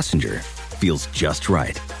every passenger feels just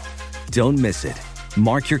right. Don't miss it.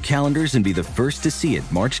 Mark your calendars and be the first to see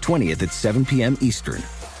it March 20th at 7 p.m. Eastern,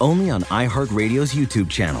 only on iHeartRadio's YouTube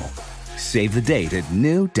channel. Save the date at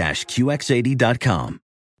new-QX80.com.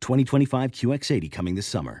 2025 QX80 coming this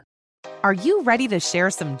summer. Are you ready to share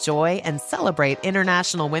some joy and celebrate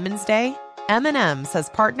International Women's Day? M&M's has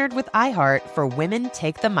partnered with iHeart for Women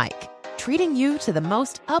Take the Mic, treating you to the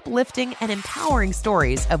most uplifting and empowering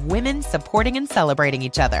stories of women supporting and celebrating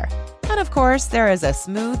each other. And of course, there is a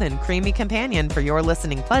smooth and creamy companion for your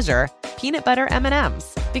listening pleasure, peanut butter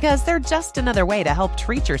M&Ms, because they're just another way to help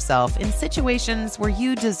treat yourself in situations where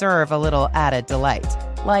you deserve a little added delight,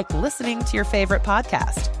 like listening to your favorite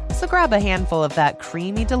podcast. So grab a handful of that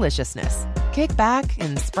creamy deliciousness. Kick back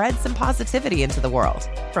and spread some positivity into the world.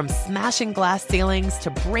 From smashing glass ceilings to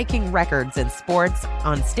breaking records in sports,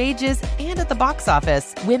 on stages, and at the box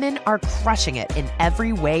office, women are crushing it in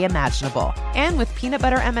every way imaginable. And with peanut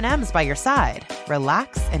butter M&Ms by your side,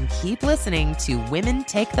 relax and keep listening to Women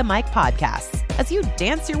Take the Mic podcasts as you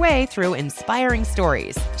dance your way through inspiring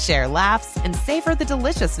stories, share laughs, and savor the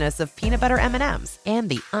deliciousness of peanut butter M&Ms and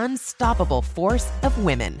the unstoppable force of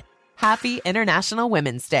women. Happy International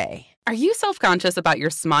Women's Day. Are you self-conscious about your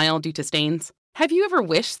smile due to stains? Have you ever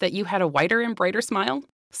wished that you had a whiter and brighter smile?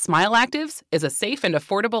 Smile Actives is a safe and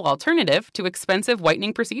affordable alternative to expensive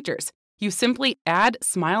whitening procedures. You simply add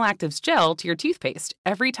Smile Actives gel to your toothpaste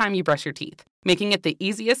every time you brush your teeth, making it the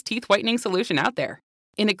easiest teeth whitening solution out there.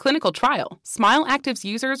 In a clinical trial, Smile Actives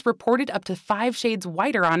users reported up to 5 shades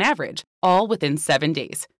whiter on average, all within 7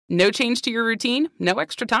 days. No change to your routine, no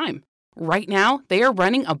extra time. Right now, they are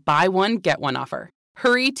running a buy one, get one offer.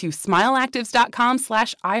 Hurry to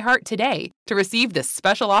smileactives.com/iHeart today to receive this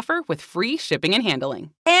special offer with free shipping and handling.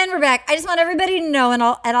 And we're back. I just want everybody to know, and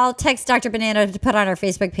I'll text Dr. Banana to put on our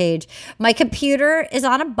Facebook page. My computer is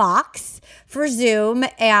on a box for Zoom,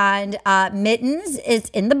 and Mittens is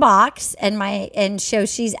in the box, and so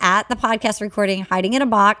she's at the podcast recording, hiding in a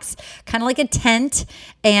box, kind of like a tent,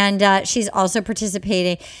 and she's also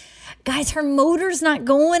participating. Guys, her motor's not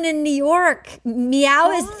going in New York. Meow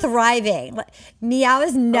is thriving. Meow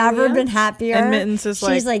has never been happier. And Mittens is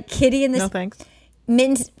she's like Kitty in this. No thanks.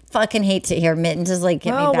 Mittens fucking hates it here. Mittens is like,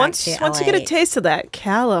 get me back once to you get a taste of that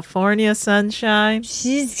California sunshine.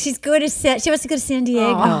 She wants to go to San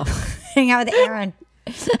Diego. Hang out with Erin.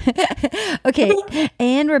 Okay,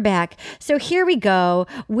 and we're back. So here we go.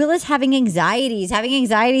 Will is having anxiety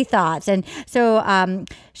thoughts. And so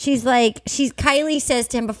Kylie says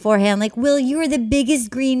to him beforehand, like, Will, you are the biggest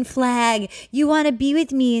green flag. You want to be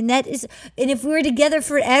with me. And if we're together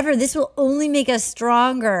forever, this will only make us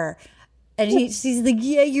stronger. And she's like,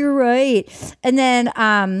 yeah, you're right. And then,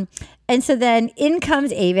 and so then in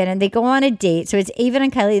comes Avon and they go on a date. So it's Avon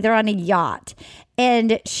and Kylie. They're on a yacht.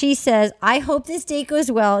 And she says, I hope this date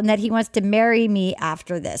goes well and that he wants to marry me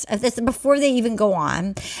after this. Before they even go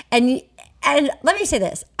on. And let me say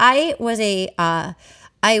this. I was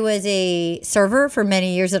a server for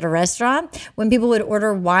many years at a restaurant. When people would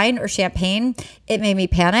order wine or champagne, it made me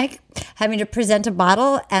panic. Having to present a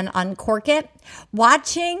bottle and uncork it.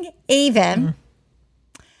 Watching Avon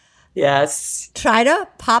try to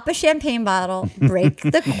pop a champagne bottle, break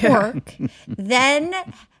the cork, then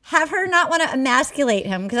have her not want to emasculate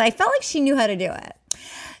him because I felt like she knew how to do it.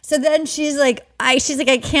 So then she's like, I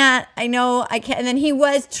can't. And then he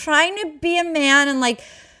was trying to be a man and like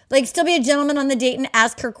still be a gentleman on the date and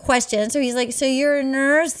ask her questions. So he's like, so you're a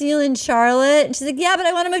nurse, you live in Charlotte? And she's like, yeah, but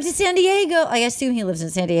I want to move to San Diego. I assume he lives in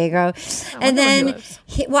San Diego. And then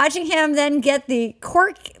watching him then get the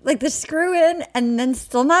cork, like the screw in, and then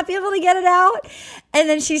still not be able to get it out. And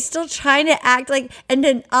then she's still trying to act like, and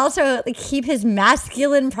then also like keep his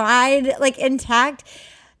masculine pride like intact.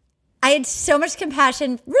 I had so much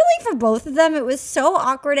compassion, really, for both of them. It was so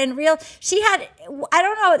awkward and real. She had, I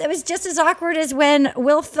don't know, it was just as awkward as when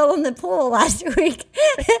Will fell in the pool last week.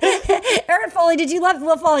 Erin Foley, did you love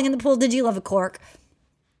Will falling in the pool? Did you love a cork?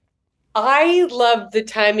 I loved the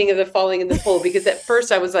timing of the falling in the pool because at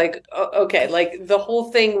first I was like, okay, like the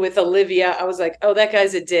whole thing with Olivia, I was like, oh, that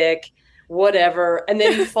guy's a dick. Whatever. And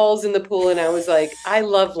then he falls in the pool and I was like, I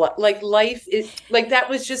love life is like, that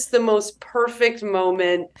was just the most perfect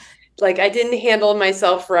moment. Like I didn't handle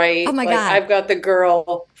myself right. Oh my God. I've got the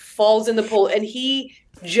girl falls in the pool and he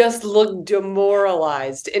just looked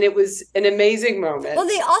demoralized, and it was an amazing moment. Well,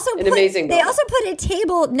 they also put a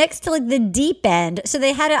table next to like the deep end, so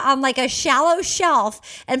they had it on like a shallow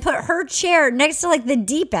shelf, and put her chair next to like the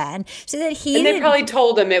deep end, so that they probably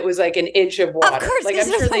told him it was like an inch of water. Of course, like I'm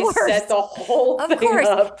sure they set the whole thing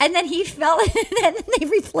up. And then he fell, and then they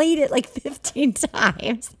replayed it like 15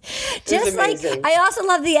 times. Just like I also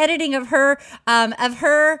love the editing of her,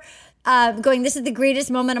 going, this is the greatest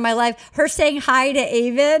moment of my life. Her saying hi to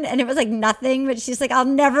Avon, and it was like nothing, but she's like, I'll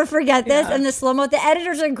never forget this. And the slow mo. The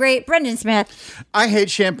editors are great. Brendan Smith. I hate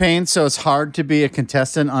champagne, so it's hard to be a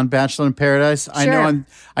contestant on Bachelor in Paradise. Sure.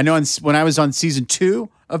 I know. When I was on season 2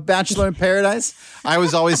 of Bachelor in Paradise, I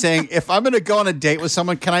was always saying, if I'm going to go on a date with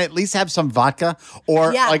someone, can I at least have some vodka,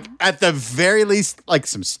 or like at the very least, like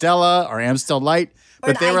some Stella or Amstel Light?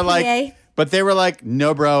 But they were like. But they were like,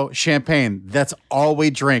 no, bro, champagne. That's all we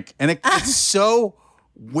drink. And it's so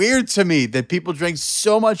weird to me that people drink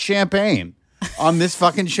so much champagne on this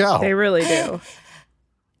fucking show. They really do.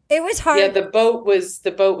 It was hard. Yeah, the boat was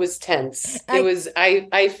tense.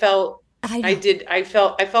 I felt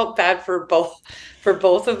bad for both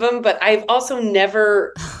of them, but I've also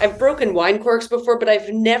I've broken wine corks before, but I've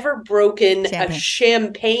never broken a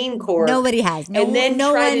champagne cork. Nobody has.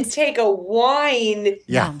 To take a wine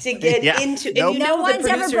to get into. And the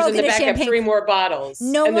producers in the back have 3 more bottles.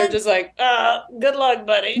 They're just like, good luck,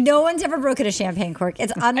 buddy. No one's ever broken a champagne cork.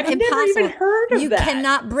 It's impossible. Never even heard of you that. You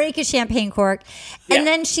cannot break a champagne cork. And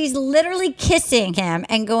then she's literally kissing him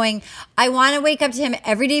and going, I want to wake up to him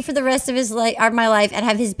every day for the rest of my life and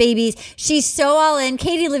have his babies. She's so all in.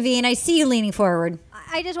 Katie Levine, I see you leaning forward.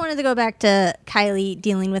 I just wanted to go back to Kylie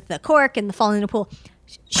dealing with the cork and the falling in the pool.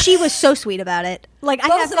 She was so sweet about it. Like, I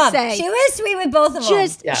have to say, she was sweet with both of them.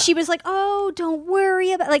 She was like, "Oh, don't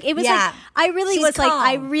worry about." Like, it was like I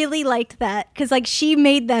really liked that because like she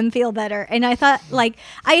made them feel better, and I thought like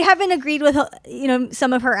I haven't agreed with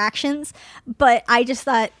some of her actions, but I just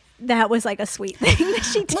thought that was like a sweet thing that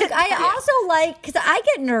she did. Look, I also like because I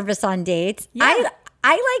get nervous on dates. Yeah.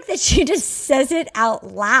 I like that she just says it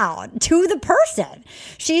out loud to the person.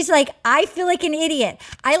 She's like, I feel like an idiot.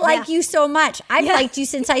 I like you so much. I've liked you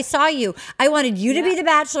since I saw you. I wanted you to be the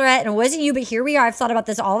bachelorette, and it wasn't you, but here we are. I've thought about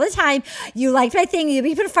this all the time. You liked my thing. You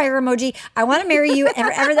put a fire emoji. I want to marry you.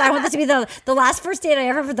 I want this to be the last first date I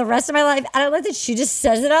ever have for the rest of my life. And I like that she just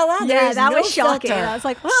says it out loud. Yeah, that was shocking. I was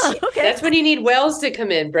like, oh, okay. That's when you need Wells to come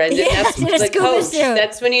in, Brendan. That's the coach.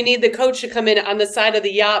 That's when you need the coach to come in on the side of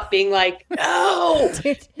the yacht being like, no.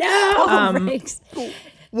 No.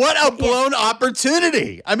 What a blown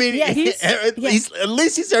opportunity. I mean, at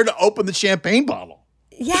least he's there to open the champagne bottle.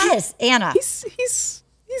 Yes, Anna. He's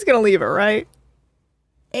going to leave it, right?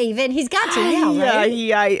 Even he's got to now, right?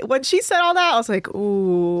 Yeah. When she said all that, I was like,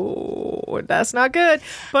 ooh, that's not good.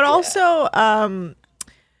 But also,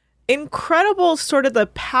 incredible sort of the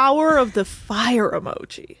power of the fire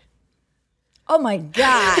emoji. Oh my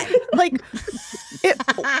God. Like,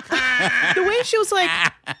 the way she was like,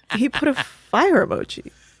 he put a fire emoji.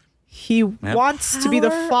 He wants to be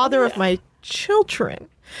the father of my children.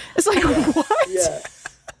 It's like, what? Yeah.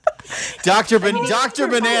 Dr.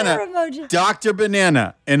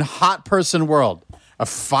 Banana in hot person world. A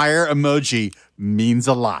fire emoji means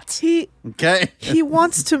a lot. He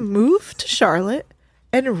wants to move to Charlotte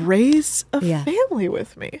and raise a family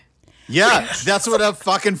with me. Yeah, that's what a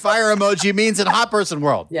fucking fire emoji means in hot person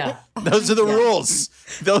world. Yeah. Those are the rules.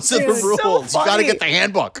 Those are the rules. So you got to get the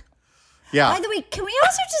handbook. Yeah. By the way, can we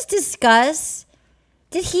also just discuss,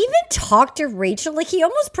 did he even talk to Rachel? Like, he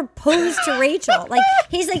almost proposed to Rachel. Like,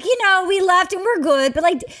 he's like, we left and we're good. But,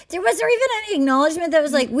 like, was there even any acknowledgement that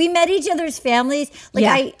was like, we met each other's families?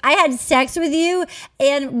 Like, I had sex with you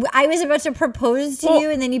and I was about to propose to you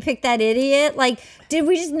and then you picked that idiot. Like, did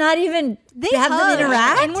we just not even have them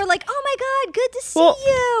interact? And we're like, oh my God, good to see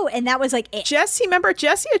you. And that was like it. Jesse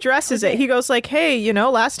addresses it. He goes like, hey,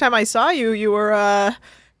 last time I saw you, you were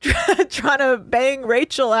trying to bang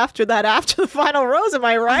Rachel after the final rose, am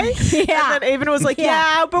I right? Yeah. And then Avon was like,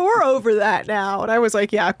 yeah, but we're over that now. And I was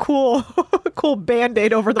like, yeah, cool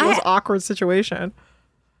Band-Aid over the most awkward situation.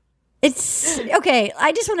 It's okay.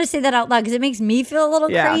 I just want to say that out loud because it makes me feel a little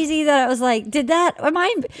crazy that I was like,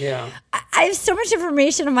 I have so much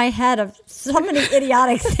information in my head of so many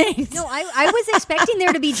idiotic things. No, I was expecting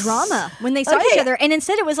there to be drama when they saw each other. And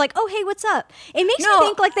instead it was like, oh, hey, what's up? It makes me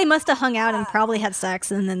think like they must have hung out and probably had sex.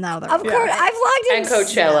 And then now they're Of course, I've logged in. And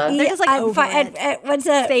Coachella. They're just like what's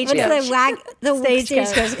the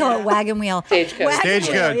stagecoach? It's called Wagon Wheel. Stagecoach.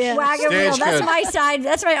 Stagecoach. Wagon Wheel. That's my side.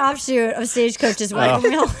 That's my offshoot of Stagecoach's Wagon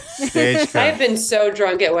Wheel. Stagecoach. I have been so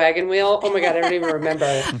drunk at Wagon Wheel. Oh my God, I don't even remember.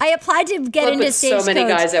 I applied to get into Stagecoach. So many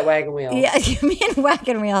guys at Wagon Wheel. Yeah, me and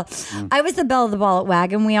Wagon Wheel. I was the belle of the ball at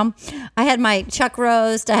Wagon Wheel. I had my chuck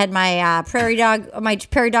roast. I had my prairie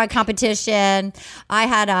dog competition. I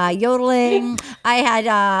had yodeling. I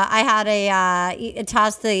had a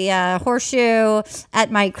toss the horseshoe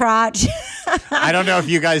at my crotch. I don't know if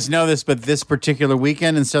you guys know this, but this particular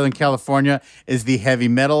weekend in Southern California is the heavy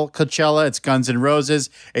metal Coachella. It's Guns N' Roses,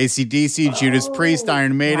 AC/DC, Judas Priest,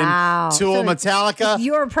 Iron Maiden, Tool, so Metallica. It's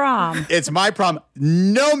your prom. It's my prom.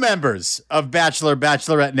 No members of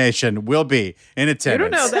Bachelorette Nation will be in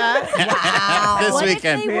attendance. You don't know that. Wow. This what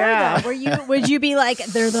weekend. If they were, would you be like,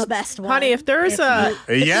 they're the best one? Honey, if there's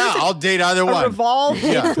I'll date either one. Revolve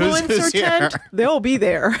influencer tent, they'll be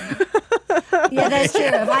there. Yeah, that's true.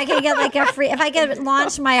 If I can get like if I can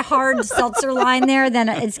launch my hard seltzer line there, then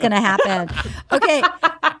it's going to happen. Okay.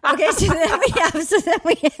 So then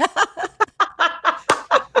we have.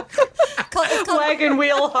 It's called Wagon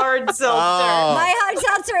Wheel Hard Seltzer. My hard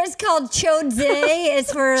seltzer is called CHODE-SE.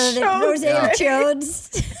 It's for the rosé of chodes.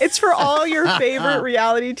 It's for all your favorite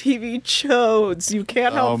reality TV chodes. You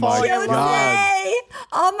can't help falling in love.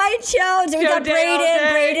 All my chodes. We got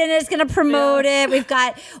Braden. Braden is going to promote it. We've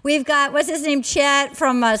got what's his name? Chet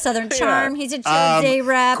from Southern Charm. He's a CHODE-SE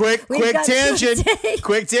rep. Quick tangent.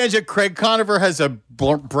 Quick tangent. Craig Conover has a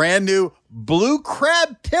brand new blue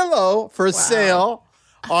crab pillow for sale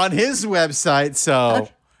on his website. So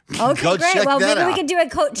okay, go great. check Well, that maybe we out. could do a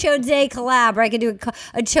CHODE-SE collab, or I could do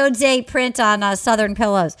a CHODE-SE print on Southern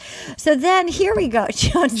pillows. So then here we go,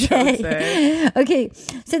 CHODE-SE. Okay,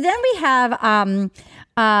 so then we have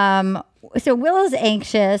so Willow's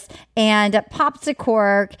anxious and pops a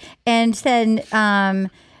cork, and then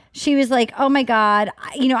she was like, oh my God,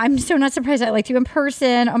 I'm so not surprised I liked you in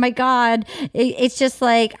person. Oh my God. It's just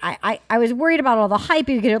like, I was worried about all the hype.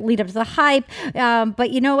 You could lead up to the hype.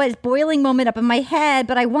 But you know what? It's boiling moment up in my head,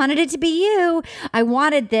 but I wanted it to be you. I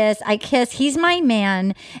wanted this. He's my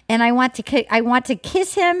man. And I want to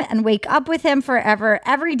kiss him and wake up with him forever,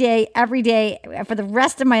 every day, for the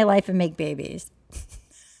rest of my life and make babies.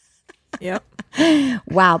 Yep.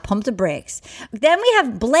 Wow, pump the brakes. Then we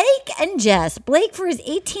have Blake and Jess. Blake for his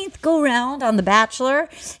 18th go round on The Bachelor.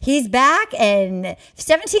 He's back, and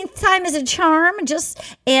 17th time is a charm.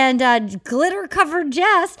 And glitter covered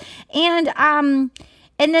Jess, and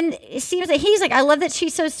then it seems like he's like, I love that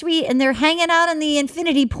she's so sweet, and they're hanging out in the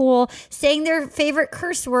infinity pool, saying their favorite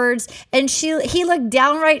curse words, and he looked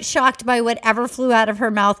downright shocked by whatever flew out of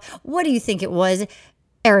her mouth. What do you think it was,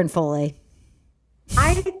 Erin Foley?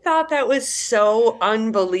 I thought that was so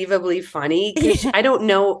unbelievably funny. I don't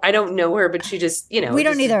know her, but she just, we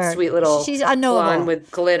don't either. Sweet little she's unknowable blonde with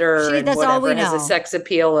glitter and that's whatever. all we know. Has a sex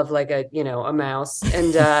appeal of like a mouse,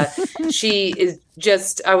 and she is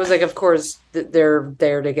just. I was like, of course they're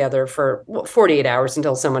there together for 48 hours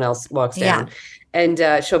until someone else walks down, and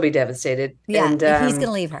she'll be devastated. Yeah, and he's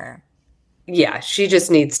gonna leave her. Yeah, she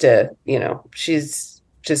just needs to. She's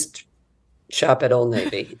just. Shop at Old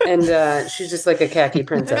Navy, and she's just like a khaki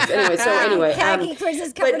princess. Anyway, khaki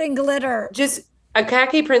princess covered in glitter. Just a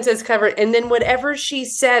khaki princess covered, and then whatever she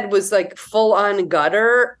said was like full on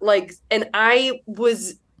gutter. Like, and I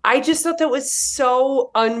just thought that was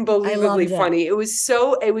so unbelievably funny. It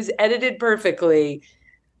was edited perfectly.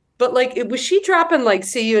 But like, was she dropping like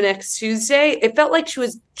 "See you next Tuesday"? It felt like she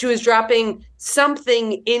was dropping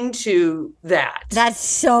something into that. That's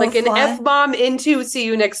so like fun. an F-bomb into "See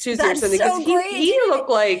you next Tuesday" That's or something. So he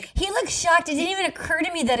looked like he looked shocked. It didn't even occur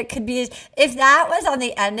to me that it could be if that was on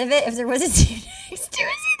the end of it. If there was a "See you next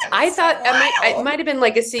Tuesday," I thought it might have been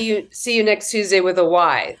like a "See you next Tuesday" with a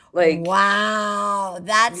Y. Like, wow,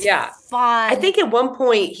 that's fun. I think at one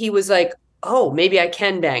point he was like, "Oh, maybe I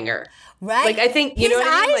can bang her." Right. Like, I think, his know what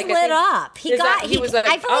I mean? eyes lit up. He was like,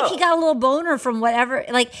 I feel like he got a little boner from whatever.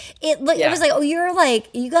 Like, it was like, oh, you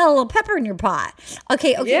got a little pepper in your pot.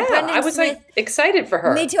 Okay. Yeah, Brendan I was Smith, like excited for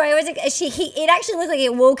her. Me too. I was like, it actually looked like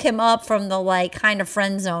it woke him up from the like kind of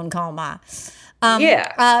friend zone coma.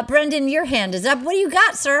 Brendan, your hand is up. What do you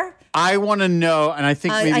got, sir? I want to know, and I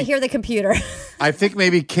think maybe, I hear the computer. I think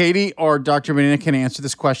maybe Katie or Dr. Medina can answer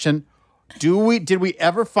this question. Did we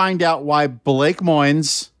ever find out why Blake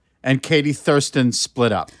Moynes and Katie Thurston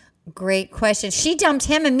split up? Great question. She dumped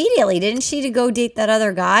him immediately, didn't she, to go date that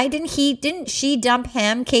other guy? Didn't she dump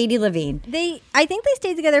him, Katie Levine? I think they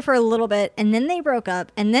stayed together for a little bit, and then they broke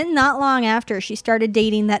up. And then not long after, she started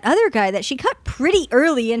dating that other guy that she cut pretty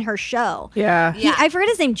early in her show. Yeah. I forget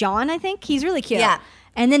his name, John, I think. He's really cute. Yeah.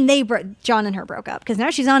 And then John and her broke up because now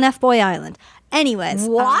she's on F-Boy Island. Anyways.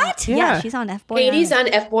 What? Yeah, she's on F-Boy Katie's Island.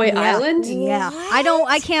 on F-Boy Island? Yeah.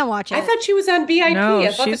 I can't watch it. I thought she was on VIP. No,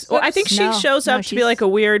 I think she shows up to be like a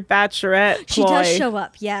weird bachelorette She ploy. does show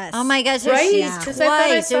up, yes. Oh my gosh. Right? Because I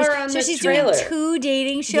thought I saw her on so the she's trailer. doing 2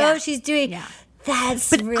 dating shows. Yeah. She's doing... Yeah. That's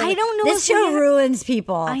But really... I don't know This if we show ruins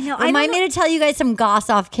people. I know. Remind me to tell you guys some goss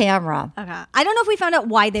off camera. Okay. I don't know if we found out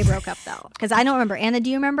why they broke up, though, because I don't remember. Anna, do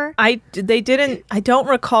you remember? They didn't. I don't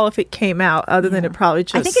recall if it came out, other than it probably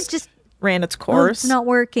just. I think it just ran its course. It's not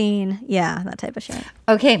working. Yeah, that type of shit.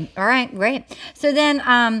 Okay. All right. Great. So then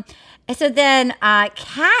Kat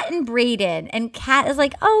and Brayden, and Kat is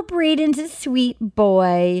like, oh, Brayden's a sweet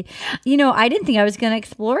boy. I didn't think I was going to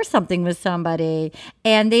explore something with somebody.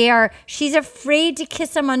 And she's afraid to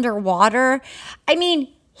kiss him underwater. I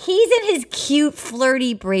mean, he's in his cute,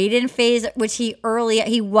 flirty Brayden phase, which he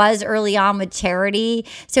was early on with Charity.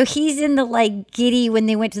 So he's in the like giddy when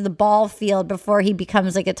they went to the ball field before he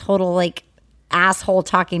becomes like a total like asshole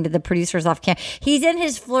talking to the producers off camera. He's in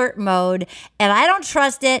his flirt mode, and I don't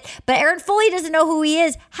trust it. But Erin Foley doesn't know who he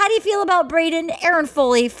is. How do you feel about Brayden? Erin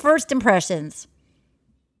Foley, first impressions.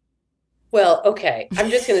 Well, okay. I'm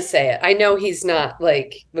just going to say it. I know he's not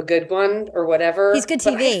like the good one or whatever. He's good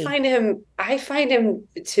TV. I find him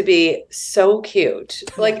to be so cute.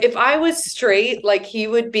 Like if I was straight, like he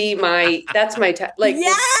would be that's my type. Like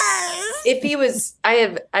yes. If he was,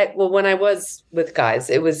 when I was with guys,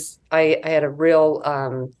 I had a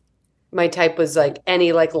real, my type was like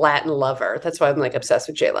any like Latin lover. That's why I'm like obsessed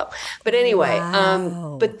with J-Lo. But anyway,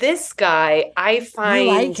 but this guy, I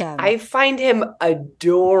find him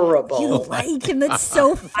adorable. You like him? It's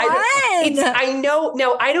so fun. I know.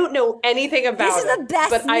 No, I don't know anything about this is the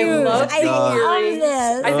best but news. I love the earrings.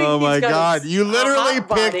 This. I think oh my he's got God! You literally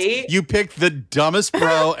picked the dumbest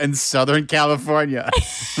bro in Southern California.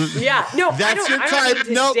 Yeah, no, that's your type.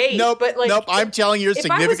 Nope. I'm telling your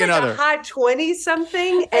significant other. If I was like a hot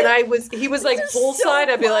 20-something, and he was like poolside,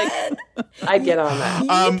 I'd be like, I'd get on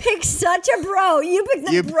that. You picked such a bro. You picked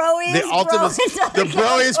the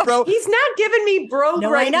broiest bro. He's not giving me bro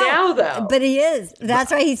now, though. But he is.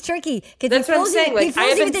 That's why he's tricky. That's what I'm saying. Like, he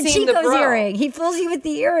fools you with the Chico's earring. He fools you with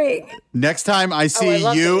the earring. Next time I see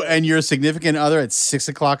you and your significant other at 6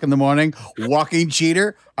 o'clock in the morning walking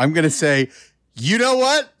cheater, I'm going to say, you know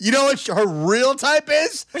what? You know what her real type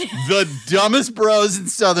is? The dumbest bros in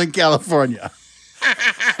Southern California.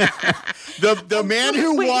 The man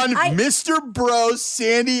who won Mr. Bro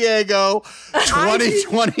San Diego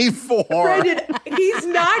 2024. Brendan, he's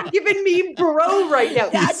not giving me bro right now.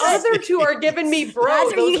 The other two are giving me bro.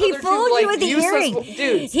 He fooled you with the earring.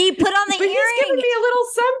 Dudes. He put on the earring. He's giving me a little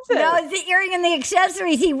something. No, the earring and the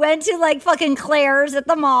accessories. He went to like fucking Claire's at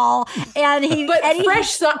the mall, and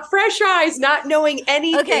fresh eyes, not knowing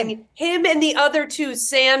anything. Okay. Him and the other two,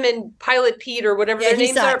 Sam and Pilot Pete or whatever their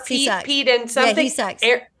names are, Pete and something. Yeah, he sucks.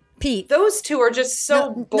 Pete. Those two are just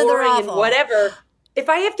so boring and whatever. If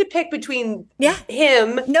I have to pick between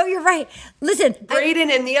him, no, you're right. Listen,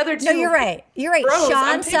 Braden and the other two. No, you're right. You're right. Bros,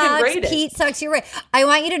 Sean sucks. Pete sucks. You're right. I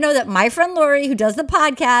want you to know that my friend Lori, who does the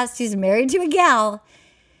podcast, who's married to a gal.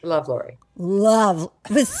 Love Lori.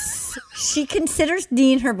 She considers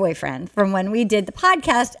Dean her boyfriend from when we did the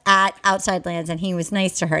podcast at Outside Lands, and he was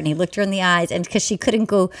nice to her and he looked her in the eyes, and because she couldn't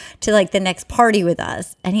go to like the next party with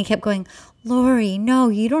us, and he kept going, Lori, no,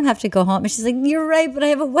 you don't have to go home. And she's like, you're right, but I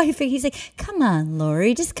have a wife. And he's like, come on,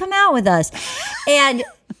 Lori, just come out with us. And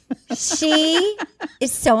she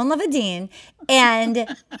is so in love with Dean, and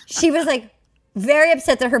she was like very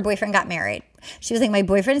upset that her boyfriend got married. She was like, my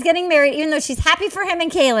boyfriend's getting married, even though she's happy for him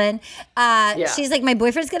and Kaylin. She's like, my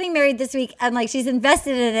boyfriend's getting married this week. And like, she's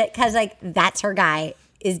invested in it because like, that's her guy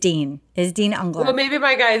is Dean Ungler. Well, maybe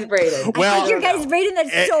my guy is Braden. Well, I think your guy is Braden.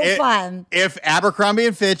 That's so fun. If Abercrombie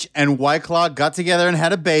and Fitch and White Claw got together and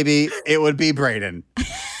had a baby, it would be Braden.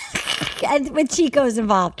 And with Chico's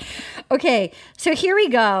involved. Okay, so here we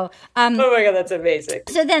go. Oh my God, that's amazing.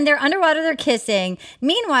 So then they're underwater, they're kissing.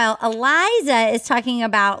 Meanwhile, Eliza is talking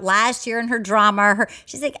about last year and her drama.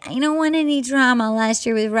 She's like, I don't want any drama last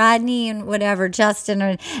year with Rodney and whatever,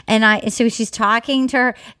 Justin. So she's talking to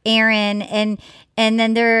her, Erin, and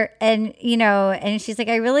she's like,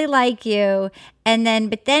 I really like you.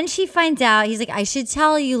 But then she finds out, he's like, I should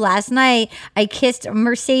tell you, last night I kissed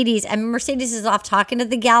Mercedes, and Mercedes is off talking to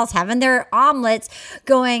the gals, having their omelets,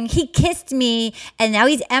 going, he kissed me, and now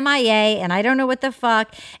he's MIA, and I don't know what the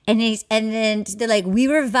fuck. And then they're like, we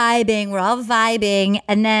were vibing, we're all vibing.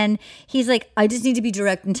 And then he's like, I just need to be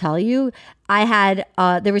direct and tell you,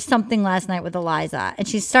 there was something last night with Eliza. And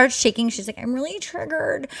she starts shaking. She's like, I'm really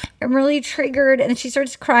triggered. And then she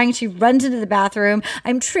starts crying. She runs into the bathroom.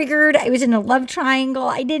 I'm triggered. I was in a love triangle.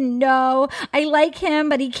 I didn't know. I like him,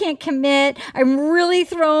 but he can't commit. I'm really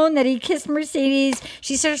thrown that he kissed Mercedes.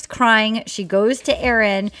 She starts crying. She goes to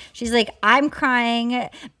Erin. She's like, I'm crying. And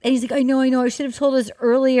he's like, I know. I should have told us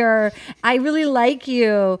earlier. I really like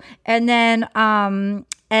you. And then,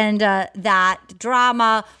 that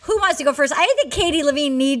drama. Who wants to go first? I think Katie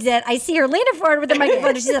Levine needs it. I see her leaning forward with the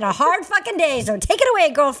microphone. She's had a hard fucking day, so take it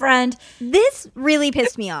away, girlfriend. This really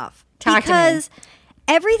pissed me off because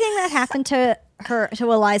everything that happened to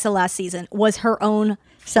Eliza last season was her own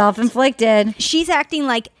self-inflicted. She's acting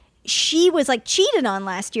like she was like cheated on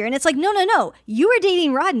last year, and it's like, no. You were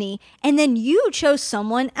dating Rodney, and then you chose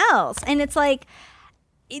someone else, and it's like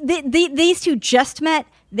these two just met.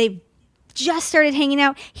 They've just started hanging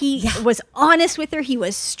out. He was honest with her. He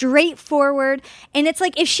was straightforward. And it's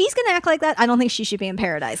like, if she's going to act like that, I don't think she should be in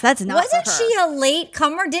paradise. That's not Wasn't for her. she a late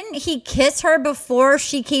comer? Didn't he kiss her before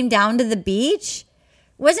she came down to the beach?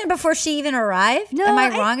 Wasn't it before she even arrived? No, Am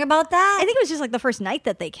I wrong about that? I think it was just like the first night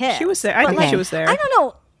that they kissed. She was there. I think she was there. I don't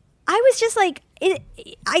know. I was just like,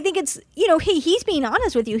 I think it's, hey, he's being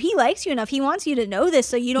honest with you. He likes you enough. He wants you to know this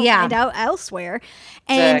so you don't find out elsewhere.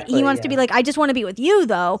 And he wants to be like, I just want to be with you,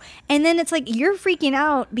 though. And then it's like, you're freaking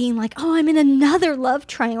out being like, oh, I'm in another love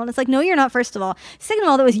triangle. And it's like, no, you're not, first of all. Second of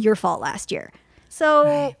all, that was your fault last year.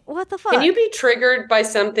 So what the fuck? Can you be triggered by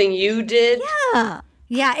something you did? Yeah.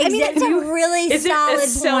 Yeah, exactly. I mean, that's a really solid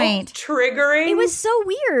point. Triggering. It was so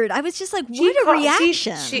weird. I was just like, what a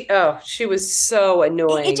reaction. She was so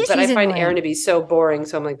annoying. But I find Erin to be so boring,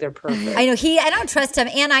 so I'm like, they're perfect. I know. I don't trust him.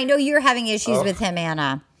 Anna, I know you're having issues with him,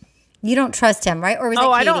 Anna. You don't trust him, right? Or was it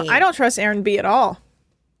Katie? I don't trust Erin B at all.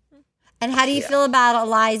 And how do you feel about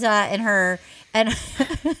Eliza and her? And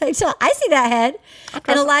so I see that head.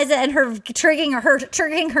 And Eliza and her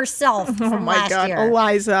triggering herself from last year.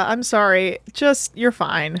 Eliza, I'm sorry. Just, you're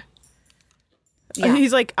fine. Yeah.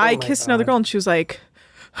 He's like, I kissed another girl, and she was like,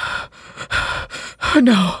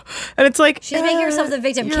 no. And it's like, she's making herself the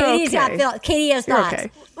victim. Katie has thoughts.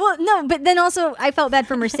 Okay. Well, no, but then also I felt bad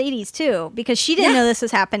for Mercedes too, because she didn't know this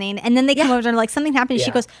was happening. And then they come over and like, something happened. And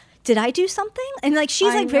she goes, did I do something? And like,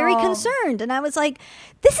 she's like very concerned. And I was like,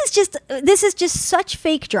 this is just such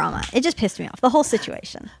fake drama. It just pissed me off, the whole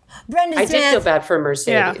situation. Brendan I Smith. did feel bad for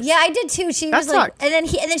Mercedes. Yeah, I did too. She was That like, sucked. and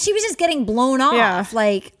then she was just getting blown off. Yeah.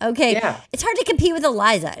 Like, okay, it's hard to compete with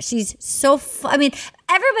Eliza. She's so. I mean,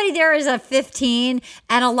 everybody there is a 15,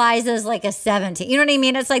 and Eliza's like a 17. You know what I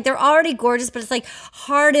mean? It's like they're already gorgeous, but it's like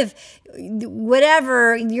hard if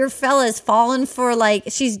whatever your fella's fallen for. Like,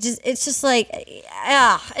 she's just. It's just like,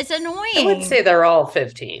 it's annoying. I would say they're all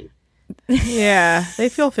 15. Yeah, they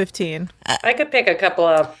feel 15. I could pick a couple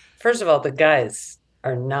of. First of all, the guys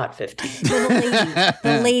are not 15.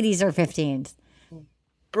 The ladies are 15.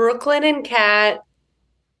 Brooklyn and Kat,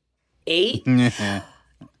 8.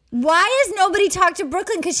 Why has nobody talked to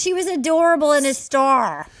Brooklyn? Because she was adorable and a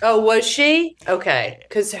star. Oh, was she? Okay.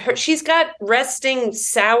 Because she's got resting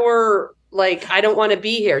sour, like, I don't want to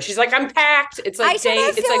be here. She's like, I'm packed. It's like it's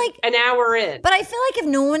like an hour in. But I feel like if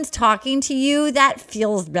no one's talking to you, that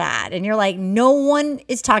feels bad. And you're like, no one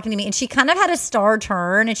is talking to me. And she kind of had a star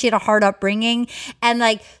turn and she had a hard upbringing. And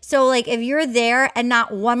like, so like if you're there and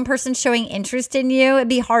not one person showing interest in you, it'd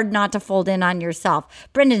be hard not to fold in on yourself.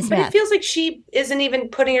 Brendan Smith. But it feels like she isn't even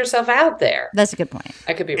putting herself out there. That's a good point.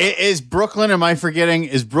 I could be wrong. Is Brooklyn, am I forgetting,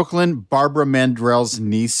 is Brooklyn Barbara Mandrell's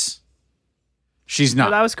niece? She's not.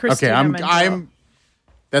 No, that was Christina Mandrell.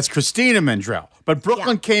 That's Christina Mandrell. But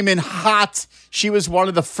Brooklyn came in hot. She was one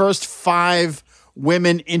of the first 5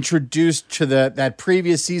 women introduced to that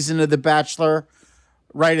previous season of The Bachelor.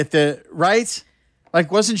 Right? Like,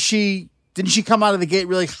 didn't she come out of the gate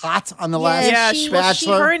really hot on the last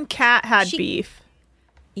Bachelor? Her and Kat had beef.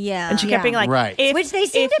 Yeah. And she kept being like, which they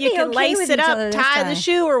seem if to be you can okay lace with it each up, other this tie time. the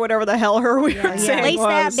shoe or whatever the hell her we were saying Lace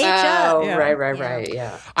that was. bitch up. Oh, right,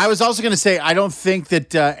 yeah. I was also going to say, I don't think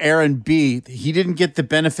that Aaron B., he didn't get the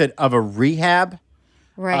benefit of a rehab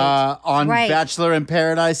on Bachelor in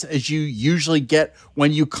Paradise as you usually get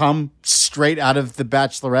when you come straight out of The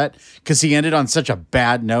Bachelorette, because he ended on such a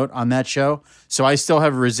bad note on that show. So I still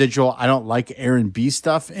have a residual, I don't like Aaron B.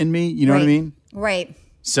 stuff in me. You know what I mean? Right.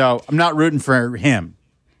 So I'm not rooting for him.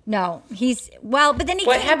 No, but then he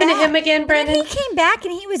What came happened back. to him again, Brendan? He came back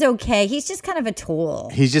and he was okay. He's just kind of a tool.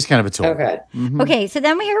 He's just kind of a tool. Okay. Mm-hmm. Okay, so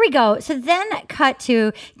then here we go. So then cut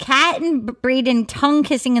to Kat and Braden tongue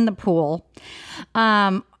kissing in the pool.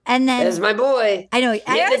 And then That's my boy. I know.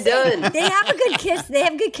 Getting it done. They have a good kiss. They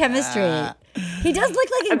have good chemistry. He does look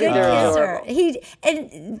like a good they're kisser.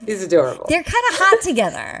 He's adorable. They're kind of hot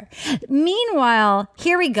together. Meanwhile,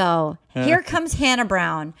 here we go. Here comes Hannah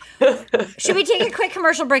Brown. Should we take a quick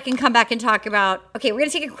commercial break and come back and talk about... Okay, we're going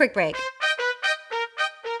to take a quick break.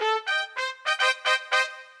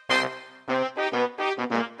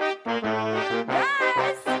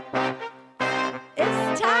 Guys,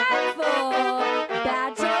 it's time for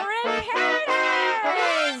Bachelor in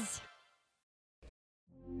Paradise.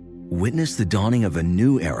 Witness the dawning of a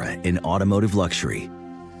new era in automotive luxury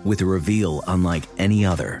with a reveal unlike any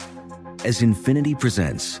other as Infiniti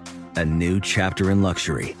presents a new chapter in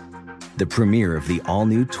luxury, the premiere of the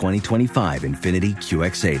all-new 2025 Infiniti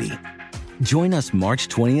QX80. Join us March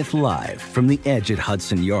 20th live from the Edge at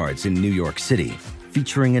Hudson Yards in New York City,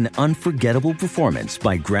 featuring an unforgettable performance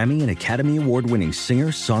by Grammy and Academy Award-winning singer,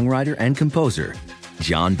 songwriter, and composer,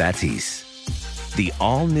 Jon Batiste. The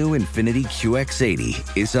all-new Infiniti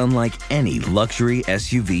QX80 is unlike any luxury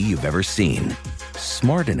SUV you've ever seen.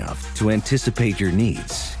 Smart enough to anticipate your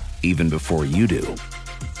needs, even before you do.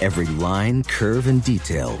 Every line, curve, and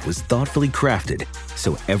detail was thoughtfully crafted,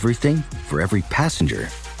 so everything for every passenger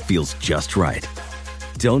feels just right.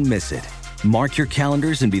 Don't miss it. Mark your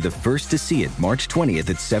calendars and be the first to see it March 20th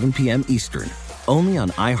at 7 p.m. Eastern, only on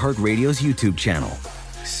iHeartRadio's YouTube channel.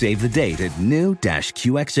 Save the date at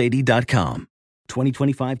new-QX80.com.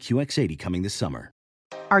 2025 QX80 coming this summer.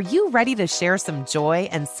 Are you ready to share some joy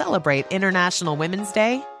and celebrate International Women's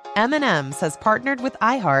Day? M&M's has partnered with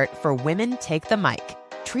iHeart for Women Take the Mic,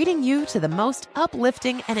 treating you to the most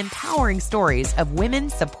uplifting and empowering stories of women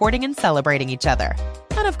supporting and celebrating each other.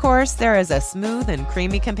 And of course, there is a smooth and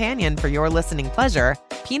creamy companion for your listening pleasure,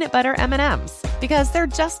 peanut butter M&Ms, because they're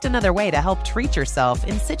just another way to help treat yourself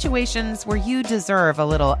in situations where you deserve a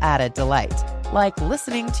little added delight, like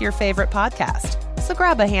listening to your favorite podcast. So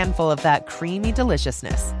grab a handful of that creamy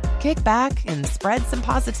deliciousness. Kick back and spread some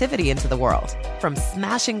positivity into the world. From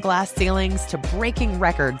smashing glass ceilings to breaking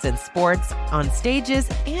records in sports, on stages,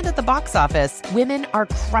 and at the box office, women are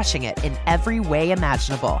crushing it in every way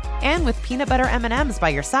imaginable. And with peanut butter M&Ms by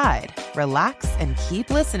your side, relax and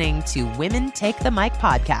keep listening to Women Take the Mic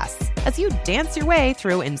podcasts as you dance your way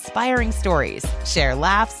through inspiring stories, share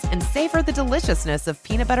laughs, and savor the deliciousness of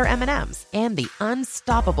peanut butter M&Ms and the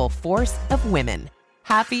unstoppable force of women.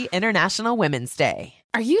 Happy International Women's Day.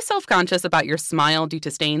 Are you self-conscious about your smile due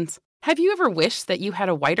to stains? Have you ever wished that you had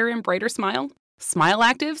a whiter and brighter smile? Smile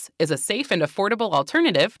Actives is a safe and affordable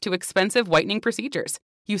alternative to expensive whitening procedures.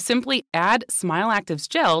 You simply add Smile Actives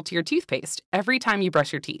gel to your toothpaste every time you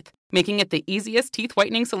brush your teeth, making it the easiest teeth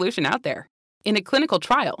whitening solution out there. In a clinical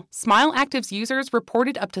trial, Smile Actives users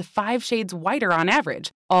reported up to 5 shades whiter on average,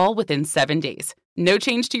 all within 7 days. No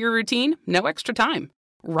change to your routine, no extra time.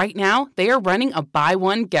 Right now, they are running a buy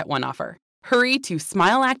one, get one offer. Hurry to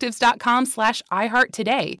smileactives.com/iHeart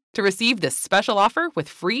today to receive this special offer with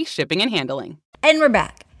free shipping and handling. And we're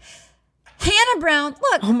back. Hannah Brown,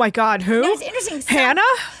 look. Oh my God, who? It's interesting. Hannah?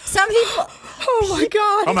 Some people. Oh my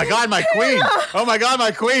God. Oh my God, my queen. Oh my God, my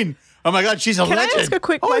queen. Oh my God, she's a legend. Can I ask a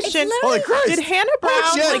quick question? Holy Christ. Did Hannah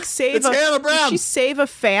Brown save Hannah Brown. Did she save a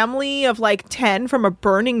family of 10 from a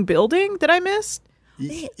burning building that I missed?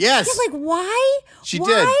 Yes. Yeah, why? She why?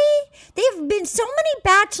 did. They've been so many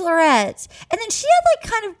bachelorettes. And then she had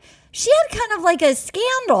kind of like a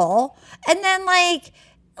scandal. And then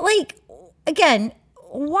again,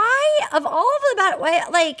 why of all of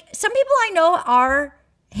the some people I know are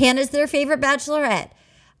Hannah's their favorite bachelorette.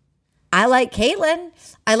 I like Caitlyn.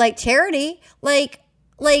 I like Charity.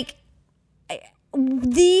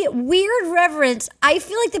 The weird reverence. I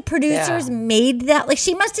feel like the producers made that.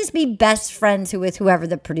 She must just be best friends with whoever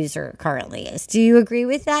the producer currently is. Do you agree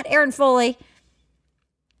with that, Erin Foley?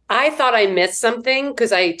 I thought I missed something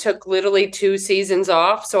because I took literally 2 seasons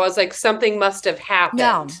off. So I was like, something must have happened.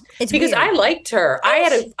 No, it's because weird. I liked her.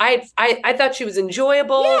 I thought she was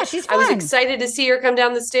enjoyable. Yeah, she's fun. I was excited to see her come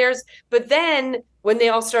down the stairs. But then when they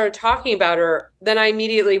all started talking about her, then I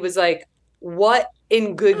immediately was like, what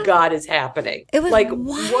in good God is happening? It was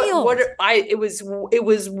wild. It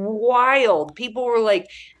was wild. People were like,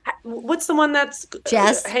 what's the one that's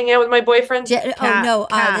Jess hanging out with my boyfriend? This is Kat.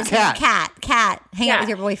 Hang out with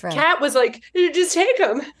your boyfriend. Kat was like, just take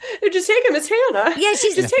him. Just take him. It's Hannah. Yeah,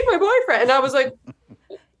 she's just take my boyfriend. And I was like,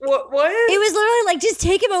 what? It was literally like, just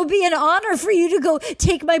take him. It would be an honor for you to go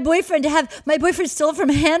take my boyfriend, to have my boyfriend stolen from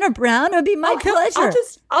Hannah Brown. It would be my pleasure.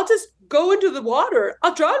 I'll just go into the water.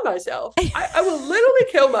 I'll drown myself. I will literally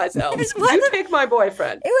kill myself. You take my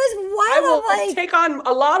boyfriend. It was wild. I will take on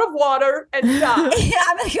a lot of water and die. I'm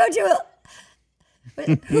going to go to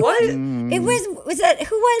What? It was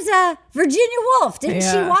Virginia Woolf? Didn't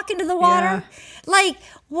she walk into the water? Yeah.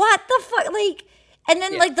 What the fuck? And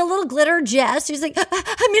then the little glitter Jess, she's like,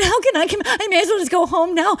 I mean, how can I may as well just go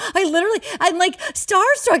home now. I'm like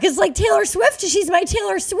starstruck. It's like Taylor Swift. She's my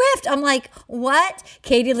Taylor Swift. I'm like, what?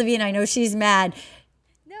 Katie Levine, I know she's mad.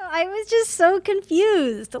 No, I was just so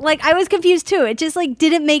confused. I was confused too. It just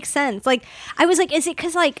didn't make sense. I was like, is it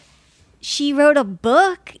because she wrote a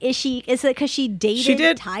book? Is it because she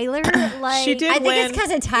dated Tyler? She did. I think it's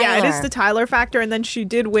because of Tyler. Yeah, it is the Tyler factor. And then she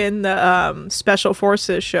did win the Special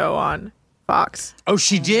Forces show on Fox. Oh,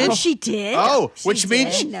 she did? Oh, she did? Oh, which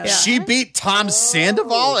means she beat Tom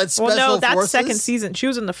Sandoval at Special Forces? Well, no, that's second season. She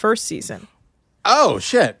was in the first season. Oh,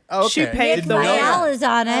 shit. Oh, okay. She paved the way. Al is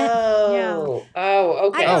on it. Oh,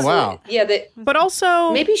 okay. Oh, wow. Yeah, but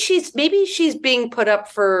also maybe she's being put up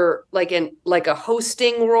for a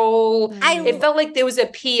hosting role. It felt like there was a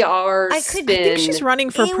PR spin. I think she's running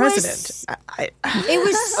for president. It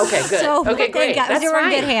was okay. Good. Okay, great. That's in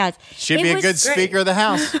good hands. She'd be a good Speaker of the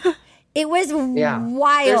House. It was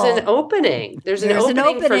wild. There's an opening. There's an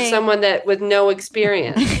opening for someone with no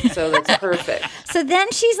experience. So that's perfect. So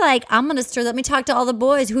then she's like, I'm going to let me talk to all the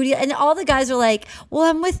boys. Who do you, and all the guys are like, well,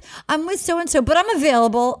 I'm with so-and-so, but I'm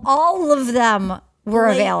available. All of them were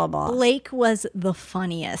available. Blake was the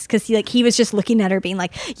funniest because he was just looking at her being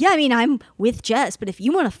like, yeah, I mean, I'm with Jess, but if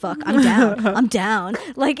you want to fuck, I'm down. I'm down.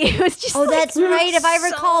 It was just that's right. If I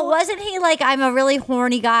recall, wasn't he I'm a really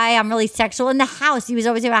horny guy. I'm really sexual. In the house, he was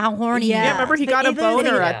always about how horny he is. Yeah, remember he got a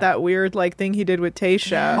boner at that weird thing he did with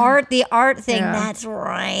Tayshia. The art thing. Yeah. That's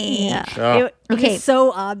right. Yeah. Okay,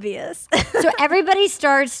 so obvious. So everybody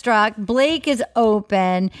starstruck. Blake is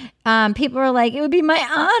open. People are like, it would be my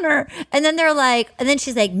honor. And then they're like, and then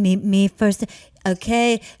she's like, me first.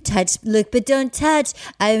 Okay, touch, look, but don't touch.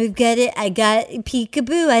 I've got it. I got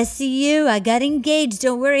peekaboo. I see you. I got engaged.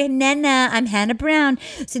 Don't worry, Nana. I'm Hannah Brown.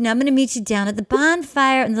 So now I'm going to meet you down at the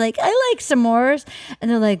bonfire. And they're like, I like s'mores. And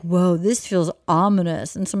they're like, whoa, this feels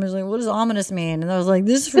ominous. And somebody's like, what does ominous mean? And I was like,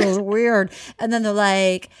 this feels weird. And then they're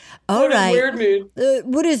like, all right. What does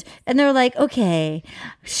weird mean? And they're like, okay,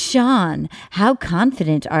 Sean, how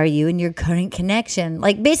confident are you in your current connection?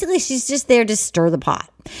 Basically, she's just there to stir the pot.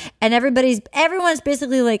 And everyone's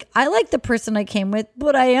basically like, I like the person I came with,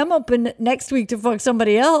 but I am open next week to fuck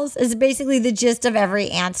somebody else, is basically the gist of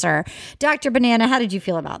every answer. Dr. Banana, how did you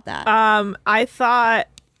feel about that? I thought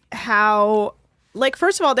how like,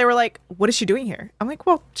 first of all, they were like, what is she doing here? I'm like,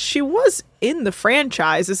 well, she was in the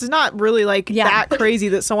franchise. This is not really like that crazy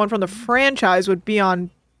that someone from the franchise would be on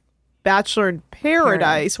Bachelor in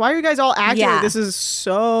Paradise. Why are you guys all acting like this is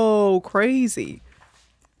so crazy?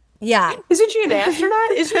 Yeah. Isn't she an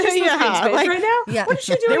astronaut? Isn't she supposed to be in space right now? Yeah. What is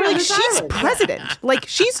she doing? They were on like, this she's island? president. Like,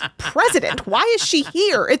 she's president. Why is she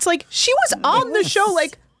here? It's like, she was on the show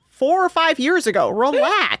like 4 or 5 years ago.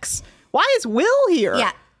 Relax. Why is Will here?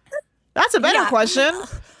 Yeah. That's a better question.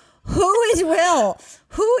 Who is Will?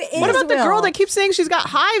 Who is What about the Will? girl that keeps saying she's got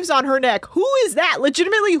hives on her neck? Who is that?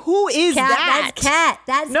 Legitimately, who is Cat, that? That's Cat.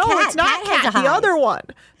 That's no, Cat. it's not Cat. Cat. The other one.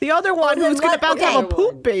 The other one then who's going what? to have a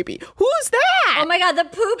poop baby. Who's that? Oh my God, the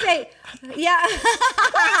poop baby. Yeah. Who's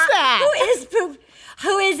that? Who is poop?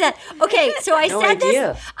 Who is that? Okay, so I No said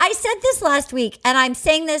idea. this. I said this last week, and I'm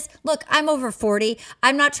saying this. Look, I'm over 40.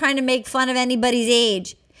 I'm not trying to make fun of anybody's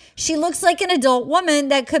age. She looks like an adult woman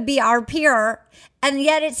that could be our peer. And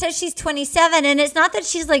yet it says she's 27, and it's not that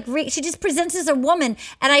she's like, she just presents as a woman.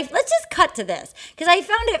 And let's just cut to this, because I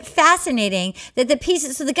found it fascinating that the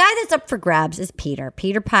pieces, so the guy that's up for grabs is Peter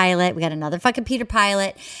Pilot. We got another fucking Peter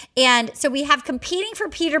Pilot. And so we have competing for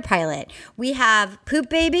Peter Pilot. We have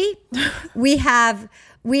Poop Baby. We have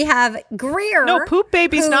Greer. No, Poop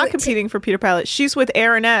Baby's not competing for Peter Pilot. She's with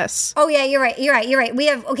Erin S. Oh yeah, you're right. We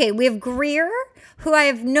have Greer, who I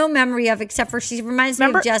have no memory of except for she reminds me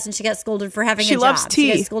of Jess, and she got scolded for having a job. She loves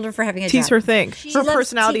tea. She got scolded for having a job. Tea's her thing. Her loves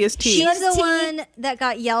personality tea. is tea. She's the one that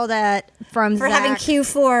got yelled at for having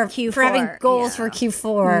Q4, for having goals for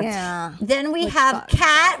Q4. Yeah. Then we have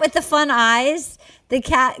Cat with the fun eyes. The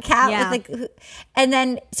cat with the, and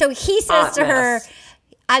then so he says to her,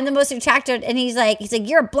 I'm the most attracted, and he's like,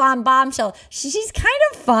 you're a blonde bombshell. She's kind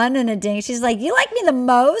of fun and a ding. She's like, you like me the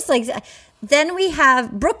most, like. Then we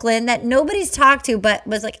have Brooklyn that nobody's talked to, but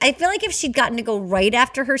was like, I feel like if she'd gotten to go right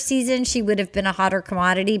after her season, she would have been a hotter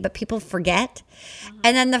commodity, but people forget.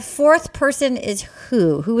 And then the fourth person is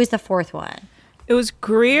who? Who is the fourth one? It was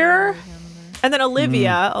Greer, and then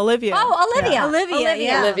Olivia. Olivia. Oh, Olivia.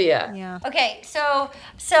 Yeah. Olivia. Yeah. Okay, so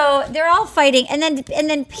they're all fighting, and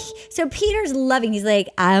then so Peter's loving. He's like,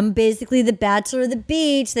 I'm basically the bachelor of the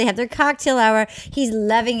beach. They have their cocktail hour. He's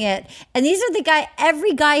loving it, and these are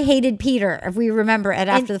every guy hated Peter, if we remember it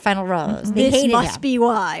after the final rose. They hated him. This must be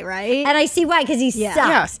why, right? And I see why, because he sucks.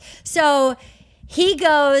 Yeah. So he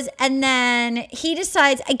goes, and then he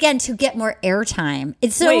decides again to get more airtime.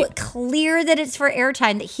 It's so clear that it's for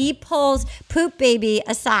airtime that he pulls Poop Baby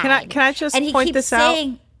aside. Can I just and he point keeps this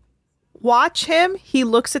saying, out? Watch him. He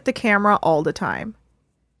looks at the camera all the time.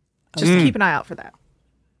 Just keep an eye out for that.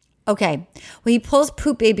 Okay. Well, he pulls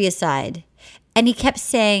Poop Baby aside, and he kept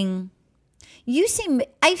saying,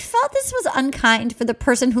 I felt this was unkind for the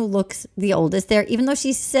person who looks the oldest there, even though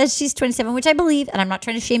she says she's 27, which I believe, and I'm not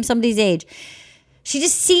trying to shame somebody's age. She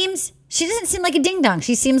doesn't seem like a ding dong.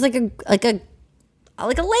 She seems like a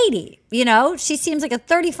lady, you know? She seems like a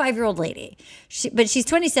 35-year-old lady. But she's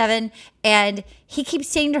 27, and he keeps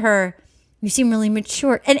saying to her, you seem really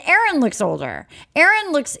mature. And Erin looks older.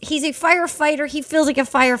 He's a firefighter. He feels like a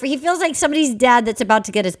firefighter. He feels like somebody's dad that's about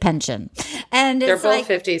to get his pension. And They're it's both like,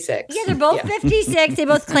 56. Yeah, they're both 56. They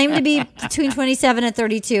both claim to be between 27 and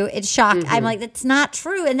 32. It's shocked. I'm like, that's not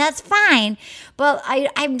true, and that's fine. But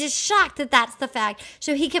I'm just shocked that that's the fact.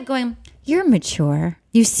 So he kept going, you're mature.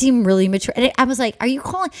 You seem really mature. And I was like, are you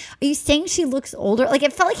saying she looks older? Like,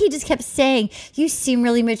 it felt like he just kept saying, you seem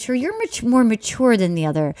really mature. You're more mature than the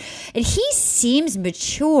other. And he seems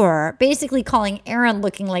mature, basically calling Erin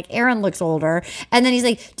looking like Erin looks older. And then he's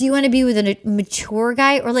like, do you want to be with a mature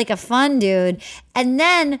guy or like a fun dude? And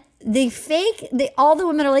then all the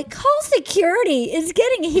women are like, call security. It's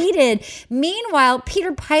getting heated. Meanwhile,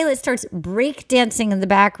 Peter Pilot starts breakdancing in the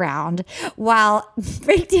background while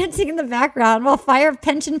pension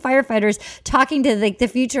firefighters talking to the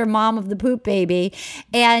future mom of the Poop Baby.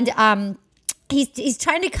 And he's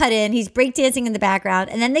trying to cut in. He's breakdancing in the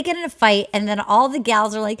background, and then they get in a fight, and then all the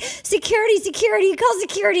gals are like, security, call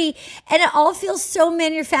security. And it all feels so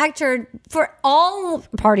manufactured for all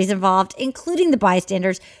parties involved, including the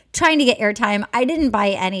bystanders, trying to get airtime. I didn't buy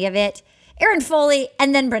any of it. Erin Foley,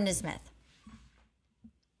 and then Brendan Smith.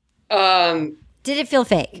 Did it feel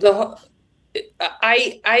fake?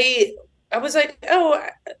 I was like, oh,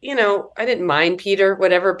 I didn't mind Peter,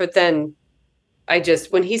 whatever, but then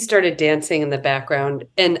when he started dancing in the background,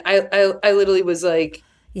 and I literally was like,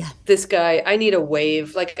 yeah, this guy, I need a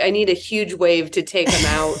wave. Like, I need a huge wave to take him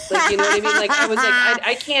out. Like, you know what I mean? Like, I was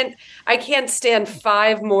like, I can't stand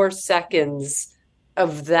 5 more seconds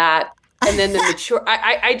of that. And then the mature,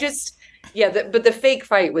 Yeah, but the fake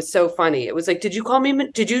fight was so funny. It was like, did you call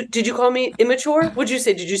me call me immature? What'd you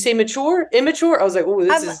say? Did you say mature? Immature? I was like, oh,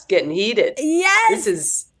 this is getting heated. Yes. This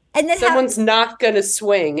is and then someone's not gonna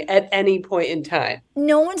swing at any point in time.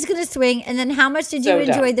 No one's gonna swing. And then how much did you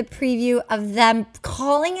enjoy the preview of them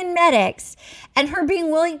calling in medics and her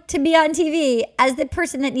being willing to be on TV as the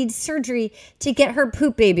person that needs surgery to get her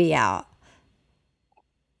poop baby out?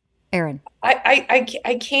 Erin.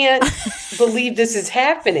 I can't believe this is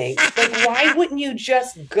happening. Like, why wouldn't you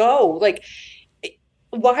just go? Like,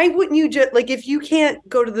 why wouldn't you just, like, if you can't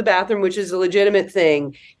go to the bathroom, which is a legitimate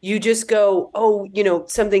thing, you just go, oh,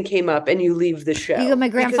 something came up, and you leave the show. You go, my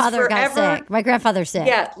grandfather got sick. My grandfather's sick.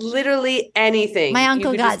 Yeah, literally anything. My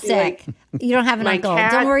uncle got sick. Like, you don't have an uncle.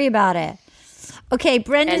 Don't worry about it. Okay,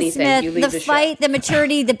 Brendan Smith, the fight, the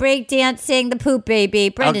maturity, the break dancing, the poop baby.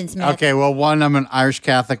 Brendan Smith. Okay, well, one, I'm an Irish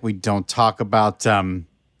Catholic. We don't talk about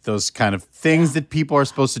those kind of things that people are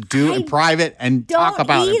supposed to do in private and talk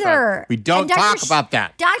about it. We don't talk about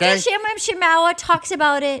that. Dr. Shamam Shamawa talks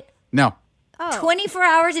about it. No. 24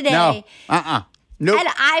 hours a day. No. Nope. And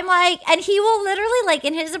I'm like, and he will literally, like,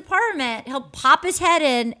 in his apartment, he'll pop his head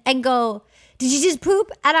in and go, did you just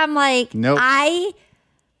poop? And I'm like, nope. I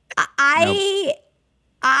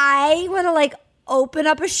want to, like, open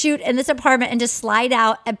up a chute in this apartment and just slide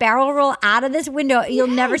out, a barrel roll out of this window. You'll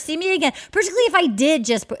never see me again. Particularly if I did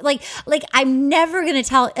just like I'm never gonna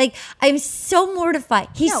tell. Like, I'm so mortified.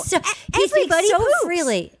 He speaks so poops.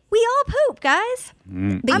 freely. We all poop, guys. But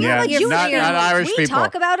I'm yeah, not Irish we people.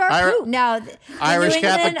 talk about our poop. No, Irish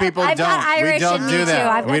Catholic people I've don't. Got Irish we don't in do me that. Too.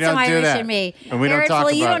 I've got we don't some do Irish that. in me. And we don't talk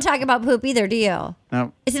about you don't talk about poop either, do you?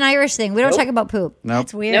 No. It's an Irish thing. We don't talk about poop. Nope.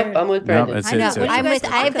 It's weird. Nope, I'm with Brendan. Nope, I know.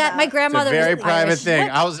 I've got my grandmother. It's a very was private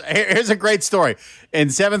Irish. thing. Here's a great story. In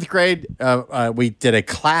 7th grade, we did a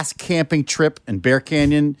class camping trip in Bear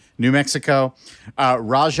Canyon, New Mexico.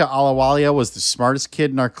 Raja Alawalia was the smartest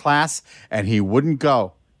kid in our class, and he wouldn't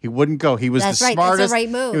go. He wouldn't go. He was That's the right. smartest. That's a right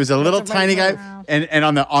move. He was a little That's a right tiny move. guy. And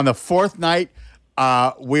on the fourth night,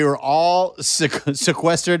 we were all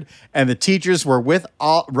sequestered, and the teachers were with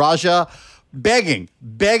Raja, begging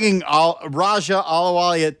Raja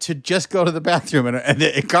Alawalia to just go to the bathroom. And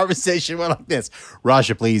the conversation went like this: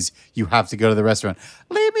 Raja, please, you have to go to the restaurant.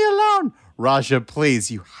 Leave me alone. Raja, please,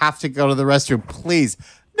 you have to go to the restroom. Please.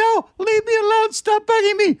 No, leave me alone. Stop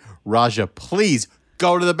begging me. Raja, please.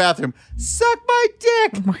 Go to the bathroom. Suck my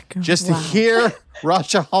dick. Oh my God. Just to hear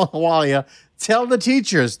Raja Alawalia tell the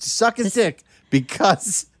teachers to suck his dick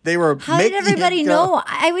because they were How making did everybody him go. know?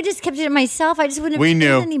 I would just kept it to myself. I just wouldn't have We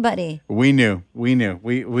knew. told anybody. We knew.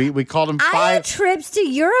 We called him I 5. had trips to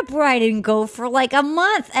Europe where I didn't go for like a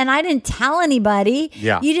month, and I didn't tell anybody.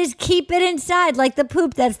 Yeah. You just keep it inside, like the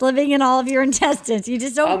poop that's living in all of your intestines. You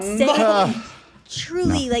just don't say it.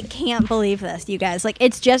 Truly, can't believe this, you guys. Like,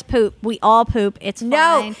 it's just poop. We all poop. It's fine.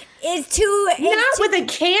 No, it's too. Not with a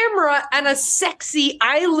camera and a sexy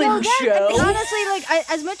island show. Honestly,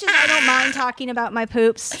 as much as I don't mind talking about my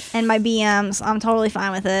poops and my BMs, I'm totally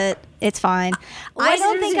fine with it. It's fine. I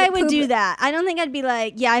don't think I would do that. I don't think I'd be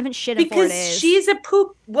like, yeah, I haven't shit in 4 days. Because she's a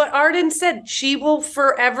poop. What Arden said, she will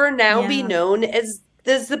forever now be known as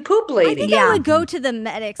the poop lady. I think I would go to the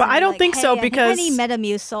medics. But I don't think so I because think I need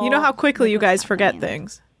Metamucil. you know how quickly you guys forget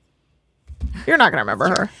things. You're not going to remember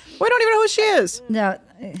her. We don't even know who she is. No.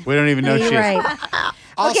 We don't even know You're she is. right.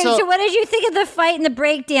 Okay, so what did you think of the fight and the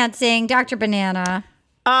breakdancing, Dr. Banana?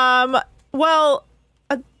 Well,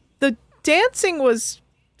 the dancing was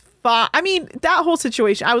fine. I mean, that whole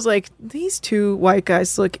situation, I was like, these two white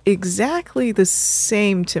guys look exactly the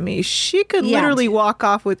same to me. She could literally walk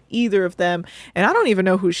off with either of them, and I don't even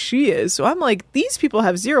know who she is. So I'm like, these people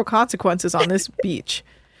have zero consequences on this beach.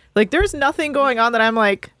 Like, there's nothing going on that I'm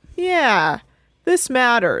like, yeah, this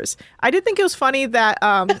matters. I did think it was funny that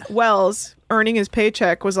Wells, earning his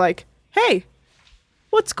paycheck, was like, hey,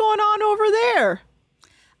 what's going on over there?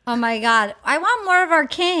 Oh my God, I want more of our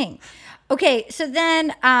king. Okay, so then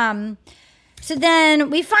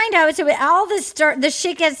we find out. So all the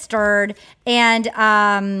shit gets stirred,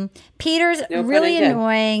 and Peter's really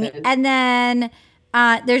annoying. And then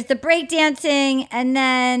there's the breakdancing, and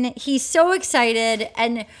then he's so excited,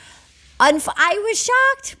 and I was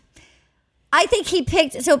shocked. I think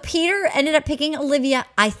Peter ended up picking Olivia,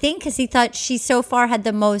 I think, because he thought she so far had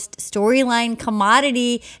the most storyline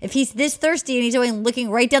commodity. If he's this thirsty and he's only looking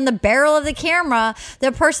right down the barrel of the camera,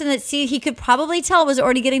 the person that he could probably tell was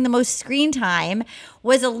already getting the most screen time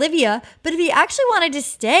was Olivia. But if he actually wanted to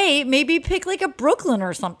stay, maybe pick like a Brooklyn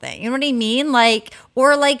or something. You know what I mean?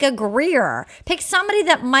 Or like a Greer. Pick somebody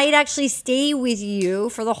that might actually stay with you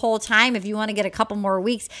for the whole time if you want to get a couple more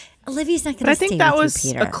weeks. Olivia's not going to stay with you, Peter. I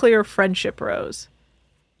think that was a clear friendship rose.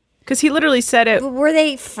 Because he literally said it. But were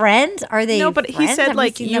they friends? Are they? No, but friends? he said Have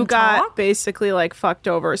like seen you them got talk? basically like fucked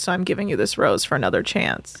over, so I'm giving you this rose for another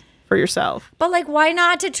chance for yourself. But like, why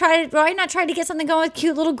not try to get something going with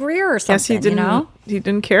cute little Greer or something? Guess he didn't. You know? He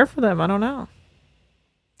didn't care for them. I don't know.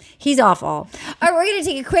 He's awful. All right, we're going to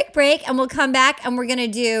take a quick break and we'll come back and we're going to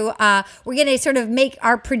do, we're going to sort of make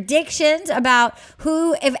our predictions about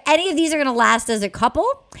who, if any of these are going to last as a couple.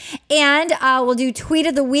 And we'll do tweet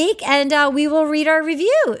of the week and we will read our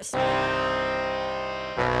reviews.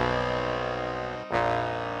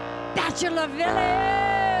 Bachelor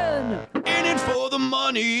villain! In it for the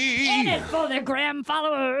money. In it for the gram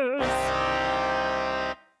followers.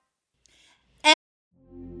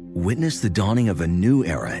 Witness the dawning of a new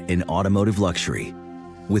era in automotive luxury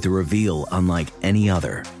with a reveal unlike any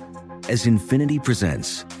other as Infiniti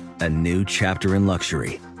presents a new chapter in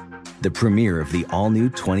luxury, the premiere of the all-new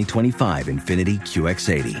 2025 Infiniti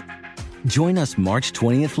QX80. Join us March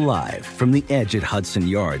 20th live from the Edge at Hudson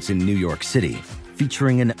Yards in New York City,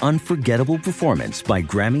 featuring an unforgettable performance by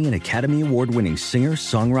Grammy and Academy Award-winning singer,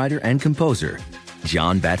 songwriter, and composer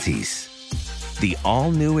Jon Batiste. The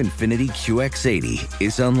all-new Infiniti QX80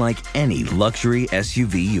 is unlike any luxury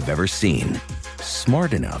SUV you've ever seen.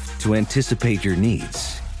 Smart enough to anticipate your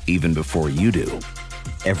needs, even before you do.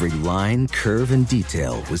 Every line, curve, and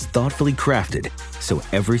detail was thoughtfully crafted, so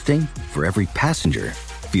everything for every passenger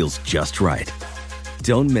feels just right.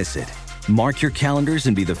 Don't miss it. Mark your calendars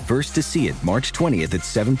and be the first to see it March 20th at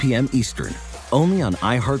 7 p.m. Eastern, only on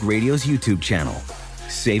iHeartRadio's YouTube channel.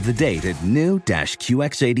 Save the date at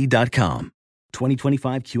new-QX80.com.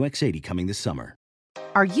 2025 QX80 coming this summer.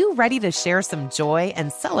 Are you ready to share some joy and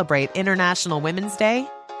celebrate International Women's Day?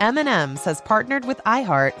 M&M's has partnered with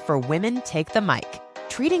iHeart for Women Take the Mic,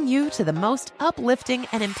 treating you to the most uplifting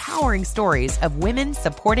and empowering stories of women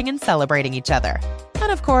supporting and celebrating each other.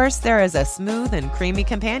 And of course, there is a smooth and creamy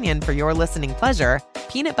companion for your listening pleasure,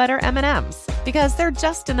 peanut butter M&M's, because they're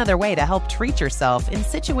just another way to help treat yourself in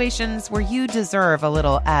situations where you deserve a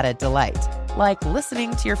little added delight, like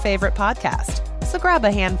listening to your favorite podcast. So grab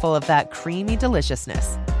a handful of that creamy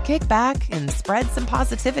deliciousness, kick back, and spread some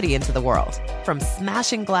positivity into the world. From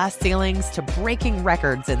smashing glass ceilings to breaking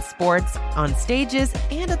records in sports, on stages,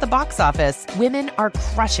 and at the box office, women are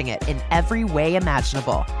crushing it in every way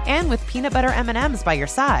imaginable. And with peanut butter M&M's by your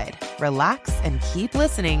side, relax and keep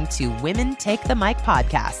listening to Women Take the Mic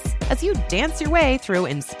podcasts as you dance your way through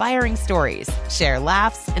inspiring stories, share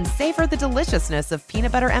laughs, and savor the deliciousness of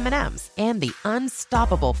peanut butter M&M's and the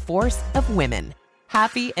unstoppable force of women.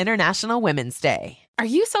 Happy International Women's Day. Are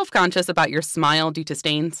you self-conscious about your smile due to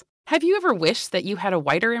stains? Have you ever wished that you had a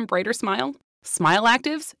whiter and brighter smile? Smile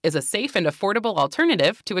Actives is a safe and affordable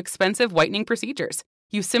alternative to expensive whitening procedures.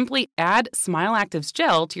 You simply add Smile Actives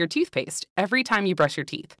gel to your toothpaste every time you brush your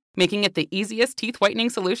teeth, making it the easiest teeth whitening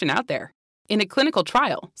solution out there. In a clinical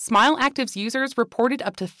trial, Smile Actives users reported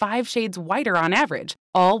up to 5 shades whiter on average,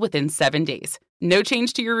 all within 7 days. No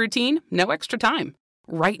change to your routine, no extra time.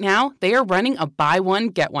 Right now, they are running a buy one,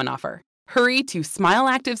 get one offer. Hurry to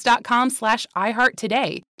smileactives.com/iHeart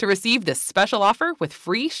today to receive this special offer with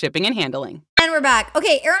free shipping and handling. And we're back.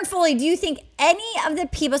 Okay, Erin Foley, do you think any of the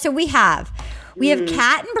people, so we have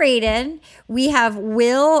Kat and Brayden, we have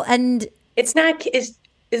Will and... It's not, is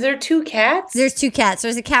there 2 cats? There's 2 cats.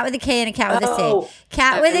 There's a cat with a K and a cat with a C.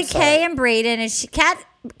 Cat with a K and Brayden. And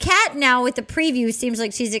Kat now with the preview seems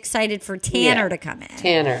like she's excited for Tanner to come in.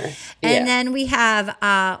 Tanner. And then we have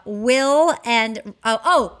Will and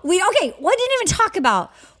we didn't even talk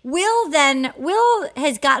about Will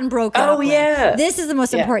has gotten broken up with. Yeah. This is the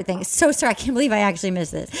most important thing. So sorry, I can't believe I actually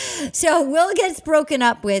missed this. So Will gets broken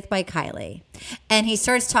up with by Kylie. And he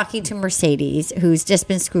starts talking to Mercedes, who's just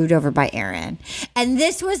been screwed over by Erin. And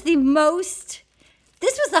this was the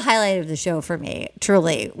highlight of the show for me,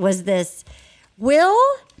 truly, was this. Will,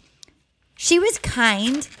 she was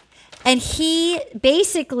kind, and he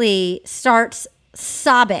basically starts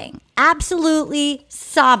sobbing, absolutely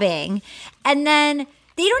sobbing. And then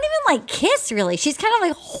they don't even kiss, really. She's kind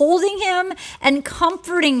of holding him and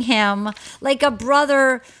comforting him like a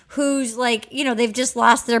brother who's they've just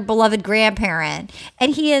lost their beloved grandparent.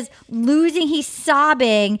 And he's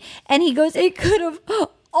sobbing, and he goes, "It could have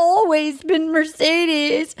always been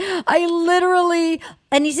Mercedes.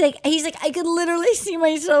 And he's like, I could literally see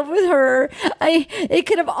myself with her. It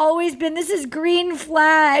could have always been, this is green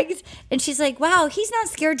flags." And she's like, wow, he's not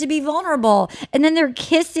scared to be vulnerable. And then they're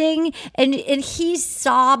kissing and he's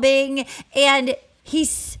sobbing and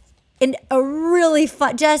he's in a really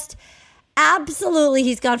fun, just absolutely,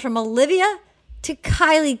 he's gone from Olivia to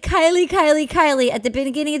Kylie at the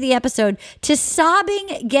beginning of the episode, to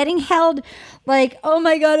sobbing, getting held like, oh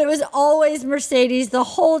my God, it was always Mercedes the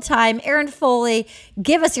whole time. Erin Foley,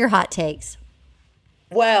 give us your hot takes.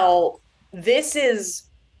 Well, this is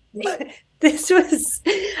what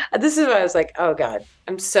I was like, oh God,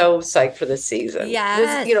 I'm so psyched for this season.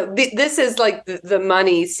 Yeah. This is like the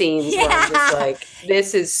money scenes where I'm just like,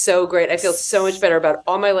 this is so great. I feel so much better about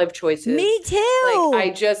all my life choices. Me too.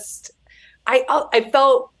 Like, I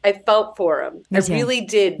felt for him. I really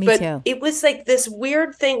did. Me but too. It was like this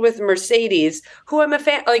weird thing with Mercedes, who I'm a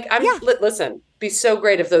fan. Like, listen, be so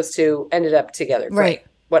great if those two ended up together. Great, right.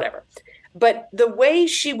 Whatever. But the way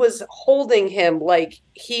she was holding him, like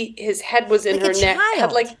his head was in her neck,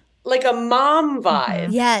 had like a mom vibe.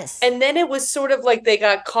 Yes. And then it was sort of like they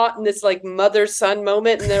got caught in this like mother-son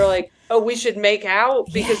moment, and they're like, oh, we should make out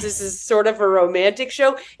because this is sort of a romantic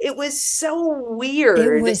show. It was so weird.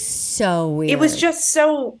 It was so weird. It was just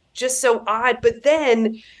so odd. But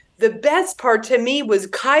then the best part to me was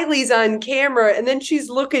Kylie's on camera, and then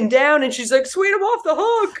she's looking down, and she's like, "Sweet, I'm off the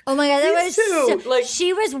hook." Oh my God, that was like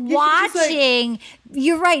she was watching.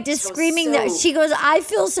 You're right, just screaming. That she goes, "I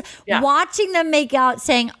feel so." Watching them make out,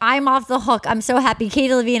 saying, "I'm off the hook. I'm so happy."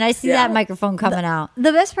 Katie Levine, I see that microphone coming out.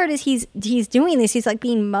 The best part is he's doing this. He's like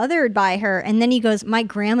being mothered by her, and then he goes, "My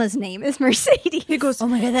grandma's name is Mercedes." He goes, "Oh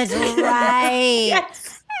my God, that's right."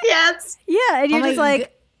 Yes. Yeah, and you're just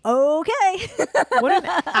like. Okay. What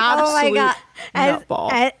an absolute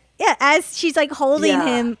nutball. As she's like holding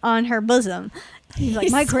him on her bosom. He's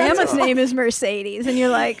like, my grandma's name is Mercedes. And you're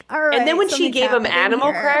like, all right. And then when she gave him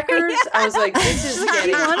animal crackers, I was like, this is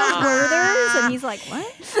getting hot. And he's like, what?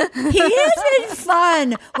 He has been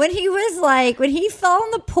fun. When he fell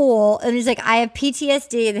in the pool and he's like, I have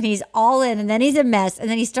PTSD. And then he's all in and then he's a mess. And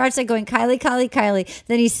then he starts like going, Kylie.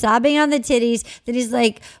 Then he's sobbing on the titties. Then he's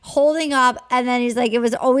like holding up. And then he's like, it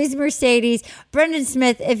was always Mercedes. Brendan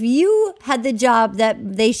Smith, if you had the job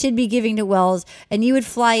that they should be giving to Wells and you would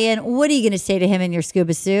fly in, what are you going to say to him in your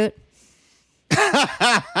scuba suit?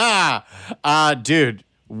 Dude,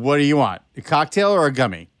 what do you want? A cocktail or a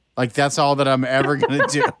gummy? Like, that's all that I'm ever going to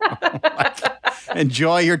do. Like,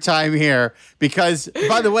 enjoy your time here. Because,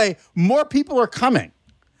 by the way, more people are coming.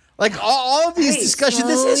 Like, all of these discussions,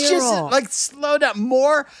 this is just, like, slow down.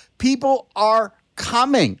 More people are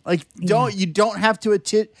coming. Like, you don't have to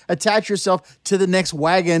attach yourself to the next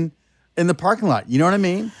wagon in the parking lot. You know what I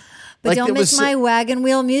mean? But like don't miss my Wagon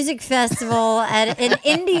Wheel Music Festival in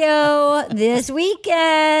Indio this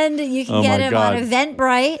weekend. You can get him on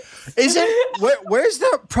Eventbrite. Where's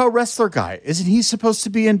the pro wrestler guy? Isn't he supposed to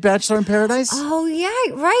be in Bachelor in Paradise? Oh, yeah,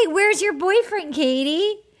 right. Where's your boyfriend,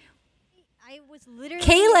 Katie? Literally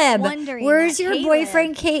Caleb, where's your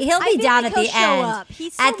boyfriend? He'll be down at the end.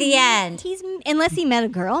 At the end, unless he met a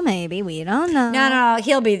girl, maybe we don't know. No,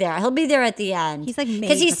 he'll be there. He'll be there at the end. He's like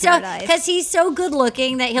because he's so good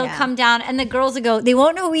looking that he'll come down, and the girls will go. They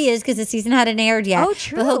won't know who he is because the season hadn't aired yet. Oh,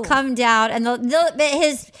 true. But he'll come down, and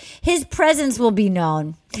his presence will be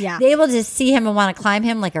known. Yeah, they will just see him and want to climb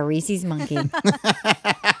him like a Reese's monkey. Okay.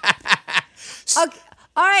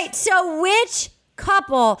 All right. So which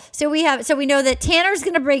couple? So we know that Tanner's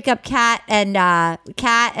going to break up Kat and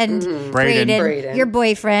Braden, your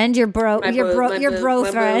boyfriend, your brofriend, your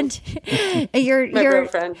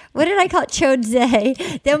what did I call it?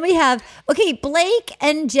 CHODE-SE. Then we have Blake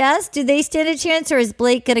and Jess. Do they stand a chance, or is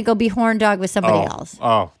Blake going to go be horn dog with somebody else?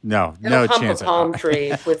 Oh no chance. A palm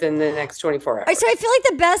tree within the next 24 hours. So I feel like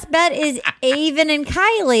the best bet is Avon and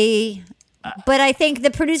Kylie, but I think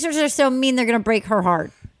the producers are so mean they're going to break her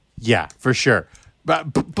heart. Yeah, for sure.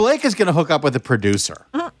 But Blake is going to hook up with a producer.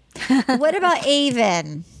 What about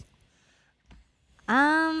Avon?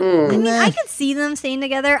 I mean, I could see them staying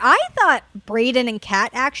together. I thought Braden and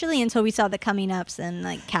Kat actually until we saw the coming ups and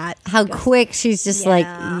like Kat. How quick she's just like.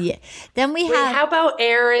 Yeah. Then we have. How about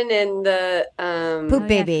Erin and the Poop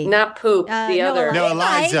baby? Not Poop. The other. No,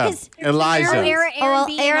 Eliza. Erin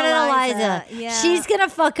and Eliza. Yeah. She's gonna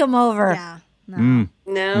fuck him over. Yeah.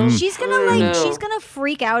 No. She's gonna she's gonna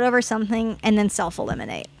freak out over something and then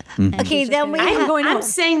self-eliminate. Okay, then I'm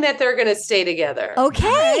saying that they're gonna stay together.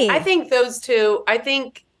 Okay. I think those two. I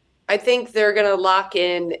think they're gonna lock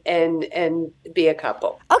in and be a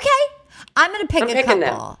couple. Okay, I'm gonna pick a couple.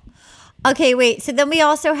 Them. Okay, wait. So then we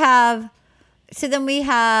also have.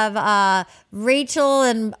 Rachel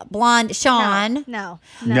and blonde Sean. No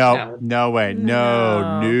way.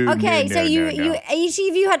 No. Okay, so each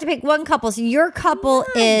of you have to pick one couple. So your couple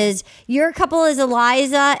is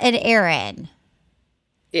Eliza and Erin.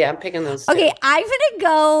 Yeah, I'm picking those two. Okay, I'm gonna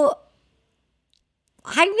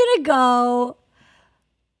go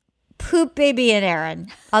Poop baby and Erin.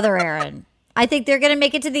 Other Erin. I think they're going to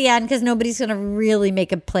make it to the end because nobody's going to really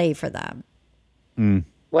make a play for them.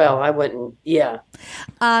 Well, I wouldn't. Yeah.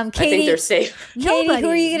 Katie, I think they're safe. Katie, who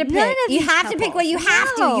are you going to pick? You have to pick what you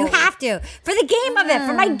have to. You have to. For the game of it,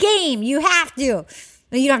 for my game, you have to.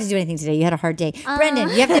 No, you don't have to do anything today. You had a hard day. Brendan,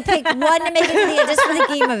 you have to pick one to make it to the end just for the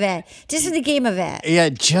game of it. Just for the game of it. Yeah,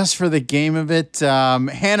 just for the game of it.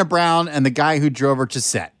 Hannah Brown and the guy who drove her to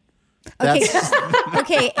set. Okay.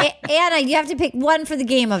 Okay, Anna, you have to pick one for the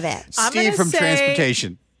game of it. Steve from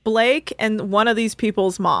Transportation. Blake and one of these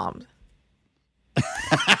people's moms. You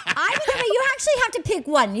actually have to pick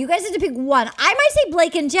one. You guys have to pick one. I might say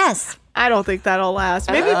Blake and Jess. I don't think that'll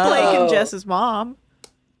last. Maybe Blake and Jess's mom.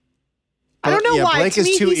 I don't know why. Blake to me,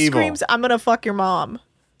 is too he evil. screams, "I'm gonna fuck your mom."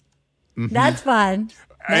 Mm-hmm. That's fun.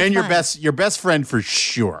 And your best friend for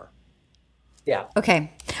sure. Yeah.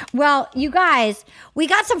 Okay. Well, you guys, we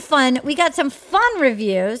got some fun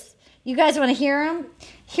reviews. You guys want to hear them?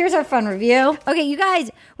 Here's our fun review. Okay, you guys,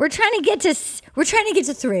 we're trying to get to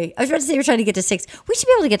 3. I was about to say we're trying to get to 6. We should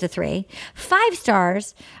be able to get to 3. 5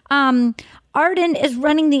 stars. Arden is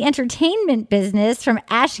running the entertainment business from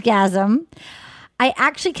Ashgasm. I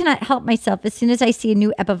actually cannot help myself. As soon as I see a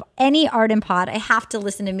new ep of any Arden pod, I have to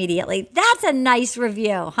listen immediately. That's a nice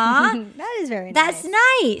review, huh? That is very nice. That's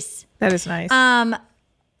nice. That is nice.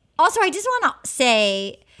 Also, I just want to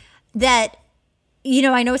say that, you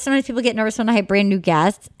know, I know sometimes people get nervous when I have brand new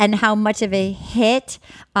guests and how much of a hit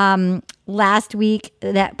last week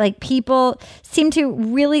that like people seem to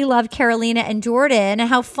really love Carolina and Jordan and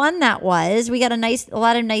how fun that was. We got a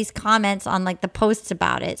lot of nice comments on like the posts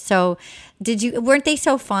about it. So weren't they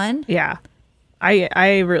so fun? Yeah.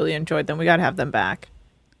 I really enjoyed them. We got to have them back.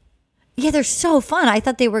 Yeah, they're so fun. I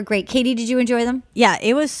thought they were great. Katie, did you enjoy them? Yeah,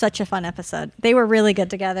 it was such a fun episode. They were really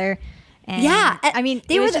good together. And yeah. I mean,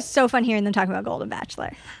 it was just so fun hearing them talk about Golden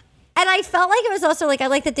Bachelor. And I felt like it was also like, I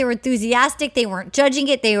like that they were enthusiastic. They weren't judging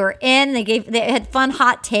it. They were in. They had fun,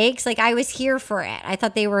 hot takes. Like I was here for it. I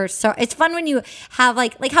thought they were it's fun when you have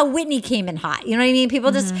like how Whitney came in hot. You know what I mean?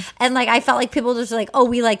 People just, and like, I felt like people just like, oh,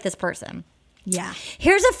 we like this person. Yeah.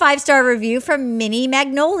 Here's a 5-star review from Mini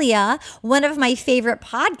Magnolia, one of my favorite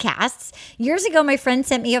podcasts. Years ago, my friend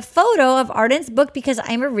sent me a photo of Arden's book because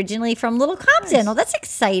I'm originally from Little Compton. Nice. Oh, that's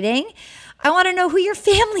exciting. I want to know who your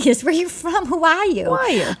family is. Where you're from? Who are you? Who are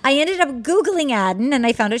you? I ended up Googling Arden and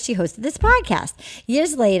I found out she hosted this podcast.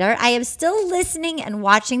 Years later, I am still listening and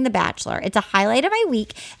watching The Bachelor. It's a highlight of my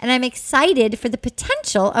week, and I'm excited for the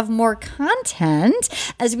potential of more content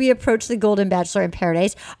as we approach the Golden Bachelor in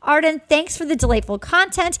Paradise. Arden, thanks for the delightful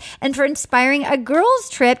content and for inspiring a girls'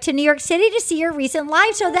 trip to New York City to see your recent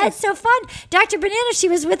live show. That's so fun. Dr. Banana, she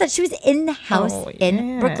was with us. She was in the house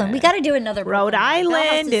in Brooklyn. We got to do another Rhode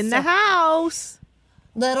Island in the house.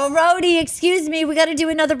 Little roadie, excuse me. We got to do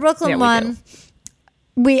another Brooklyn one.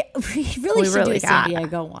 We really should do a San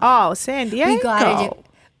Diego one. Oh, San Diego.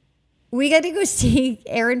 We got to go see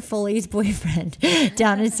Erin Foley's boyfriend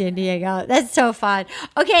down in San Diego. That's so fun.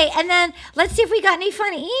 Okay, and then let's see if we got any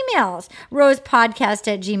fun emails.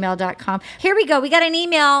 rosepodcast@gmail.com. Here we go. We got an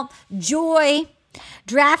email. Joy.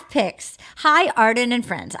 Draft picks. Hi, Arden and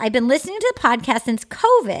friends. I've been listening to the podcast since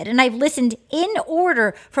COVID, and I've listened in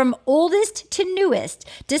order from oldest to newest,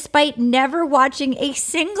 despite never watching a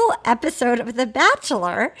single episode of The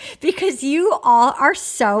Bachelor because you all are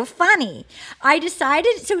so funny. I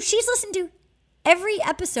decided, so she's listened to every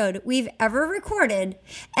episode we've ever recorded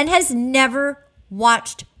and has never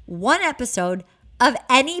watched one episode of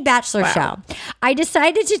any Bachelor show. I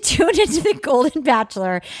decided to tune into the Golden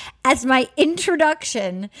Bachelor as my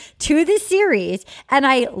introduction to the series, and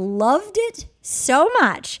I loved it so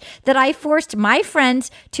much that I forced my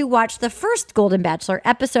friends to watch the first Golden Bachelor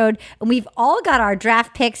episode, and we've all got our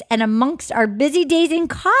draft picks, and amongst our busy days in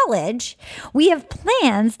college, we have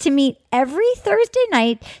plans to meet every Thursday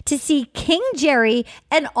night to see King Jerry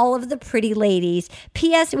and all of the pretty ladies.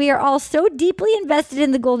 P.S. We are all so deeply invested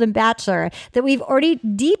in the Golden Bachelor that we've already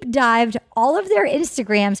deep dived all of their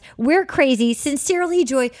Instagrams. We're crazy. Sincerely,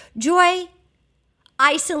 Joy. Joy,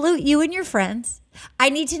 I salute you and your friends. I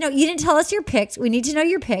need to know. You didn't tell us your picks. We need to know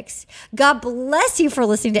your picks. God bless you for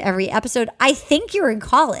listening to every episode. I think you're in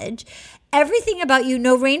college. Everything about you,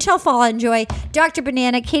 no rain shall fall on Joy. Dr.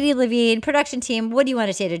 Banana, Katie Levine, production team, what do you want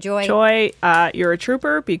to say to Joy? Joy, you're a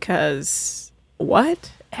trooper because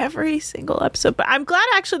what? Every single episode. But I'm glad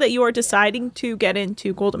actually that you are deciding to get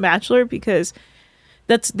into Golden Bachelor because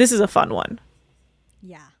this is a fun one.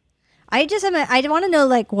 Yeah. I want to know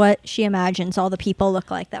like what she imagines all the people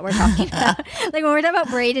look like that we're talking about. Like when we're talking about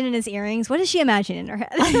Brayden and his earrings, what does she imagine in her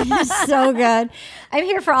head? So good. I'm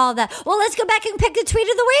here for all of that. Well, let's go back and pick the tweet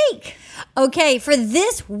of the week. Okay, for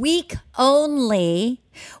this week only,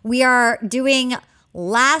 we are doing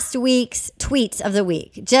last week's tweets of the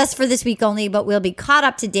week, just for this week only, but we'll be caught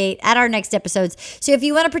up to date at our next episodes. So if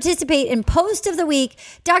you want to participate in post of the week,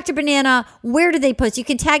 Dr. Banana, where do they post? You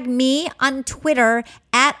can tag me on Twitter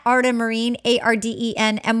at Arden Marine,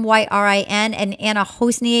 ARDENMYRIN, and Anna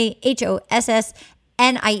Hosnier, HOSSNIEH,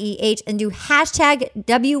 and do hashtag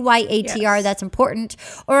WYATR. Yes. That's important.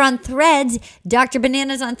 Or on Threads, Dr.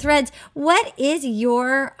 Bananas on Threads. What is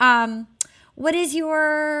your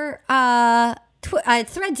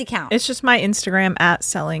Threads account? It's just my Instagram at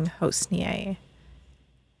Selling Hosnier.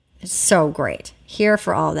 So great. Here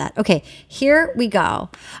for all that. Okay, here we go.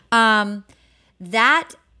 And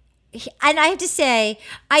I have to say,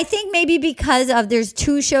 I think maybe because of there's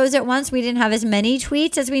 2 shows at once, we didn't have as many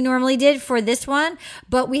tweets as we normally did for this one,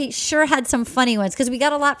 but we sure had some funny ones because we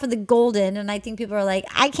got a lot for the Golden, and I think people are like,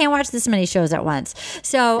 I can't watch this many shows at once.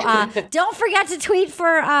 So don't forget to tweet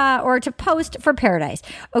for or to post for Paradise.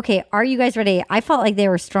 Okay, are you guys ready? I felt like they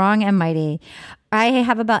were strong and mighty. I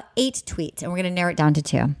have about 8 tweets, and we're going to narrow it down to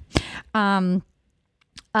 2.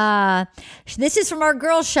 This is from our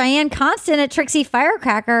girl Cheyenne Constant at Trixie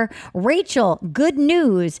Firecracker. Rachel, good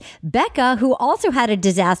news. Becca, who also had a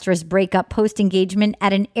disastrous breakup post-engagement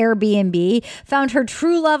at an Airbnb, found her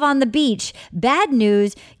true love on the beach. Bad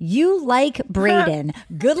news, you like Brayden.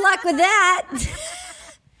 Good luck with that.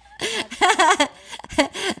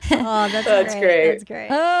 Oh, that's great. That's great.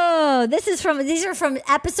 Oh, these are from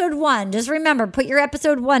episode 1. Just remember, put your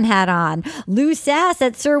episode 1 hat on. Lou Sass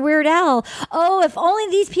at Sir Weird Al. Oh, if only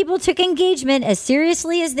these people took engagement as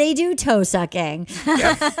seriously as they do toe sucking.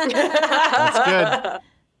 Yep. That's good.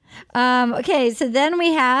 Okay, so then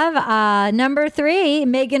we have number 3,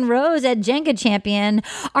 Megan Rose at Jenga Champion.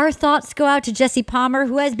 Our thoughts go out to Jesse Palmer,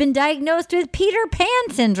 who has been diagnosed with Peter Pan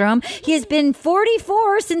syndrome. He has been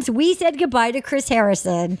 44 since we said goodbye to Chris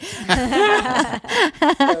Harrison.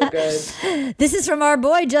 So good. This is from our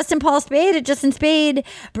boy Justin Paul Spade at Justin Spade.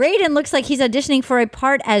 Brayden looks like he's auditioning for a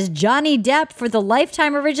part as Johnny Depp for the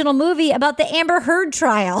Lifetime original movie about the Amber Heard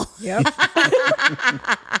trial. Yep.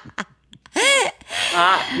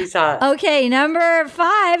 He's hot. Okay, number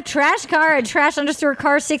 5, Trash Car at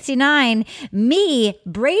Trash_Car69. Me,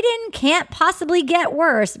 Brayden can't possibly get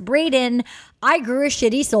worse. Brayden, I grew a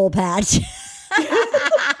shitty soul patch.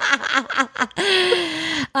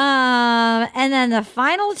 And then the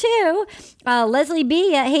final 2, Leslie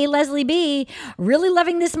B at Hey Leslie B, really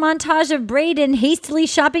loving this montage of Brayden hastily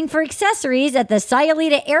shopping for accessories at the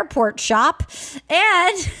Sayulita Airport shop,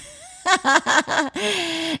 and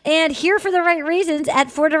here for the right reasons at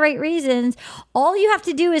For the Right Reasons. All you have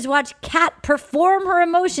to do is watch Kat perform her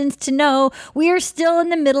emotions to know we are still in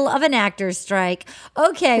the middle of an actor's strike.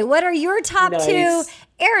 Okay, what are your top 2?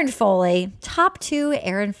 Erin Foley. Top 2,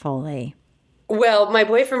 Erin Foley. Well, my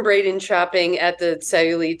boyfriend Brayden shopping at the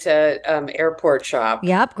Sayulita airport shop.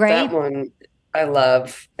 Yep, great. That one I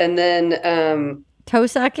love. And then toe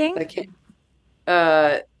sucking. I can't.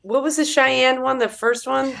 What was the Cheyenne one? The first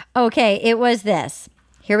one? Okay, it was this.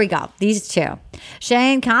 Here we go. These 2.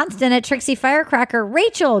 Cheyenne Constant at Trixie Firecracker.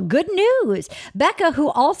 Rachel, good news. Becca, who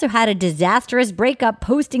also had a disastrous breakup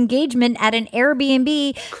post-engagement at an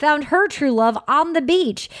Airbnb, found her true love on the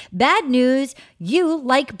beach. Bad news, you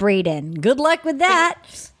like Brayden. Good luck with that.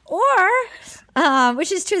 Or,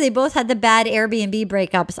 which is true, they both had the bad Airbnb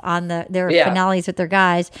breakups on their finales with their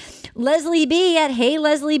guys. Leslie B at Hey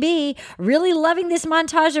Leslie B, really loving this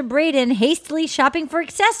montage of Brayden hastily shopping for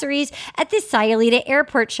accessories at the Sayulita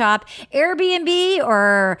airport shop. Airbnb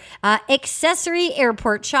or accessory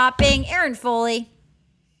airport shopping. Erin Foley.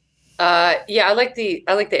 I like the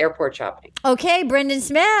airport shopping. Okay, Brendan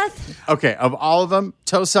Smith. Okay, of all of them,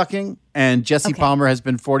 toe sucking and Jesse Palmer has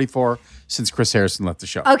been 44 since Chris Harrison left the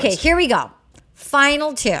show. Okay, here we go.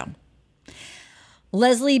 Final 2.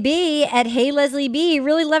 Leslie B at Hey Leslie B,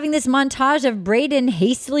 really loving this montage of Brayden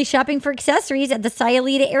hastily shopping for accessories at the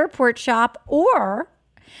Sayulita airport shop, or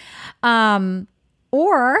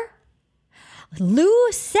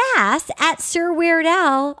Lou Sass at Sir Weird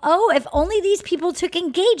Al. Oh, if only these people took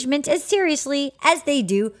engagement as seriously as they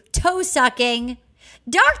do toe sucking.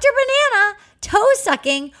 Dr. Banana, toe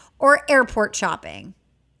sucking or airport shopping?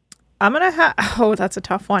 I'm gonna that's a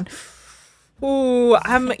tough one. Ooh,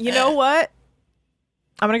 you know what?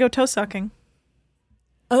 I'm going to go toe sucking.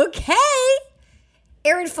 Okay.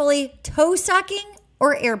 Erin Foley, toe sucking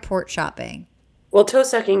or airport shopping? Well, toe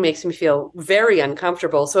sucking makes me feel very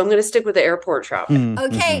uncomfortable, so I'm going to stick with the airport shopping.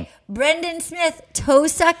 Okay. Brendan Smith, toe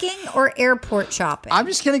sucking or airport shopping? I'm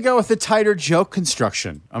just going to go with the tighter joke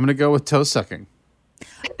construction. I'm going to go with toe sucking.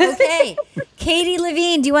 Okay. Katie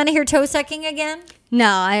Levine, do you want to hear toe sucking again? No,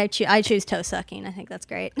 I choose toe sucking. I think that's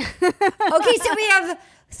great. Okay, so we have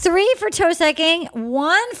 3 for toe sucking,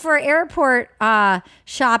 1 for airport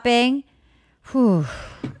shopping. Whew.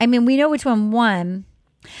 I mean, we know which one won.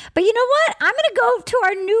 But you know what? I'm going to go to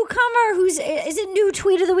our newcomer who is a new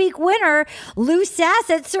Tweet of the Week winner, Lou Sass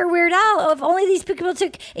at Sir Weird Al. If only these people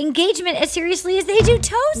took engagement as seriously as they do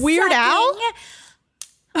toe sucking. Weird Al?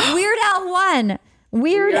 Weird Al won.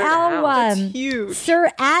 Weird Al won. That's huge.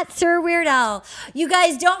 Sir Weird Al. You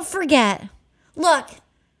guys don't forget. Look,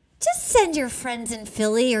 just send your friends in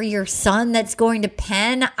Philly or your son that's going to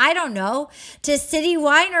Penn, I don't know, to City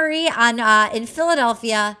Winery in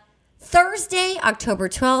Philadelphia. Thursday, October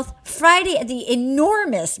 12th, Friday at the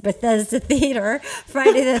enormous Bethesda Theater,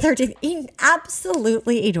 Friday the 13th,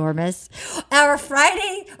 absolutely enormous. Our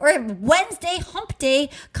Friday or Wednesday hump day,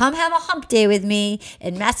 come have a hump day with me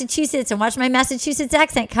in Massachusetts and watch my Massachusetts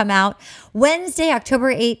accent come out. Wednesday,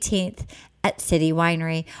 October 18th at City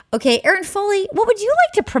Winery. Okay, Erin Foley, what would you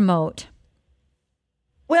like to promote?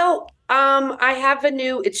 Well, I have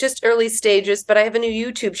it's just early stages, but I have a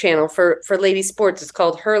new YouTube channel for lady sports. It's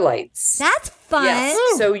called Her Lights. That's fun.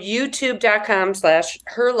 Yes. So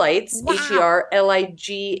youtube.com/herlights, Wow.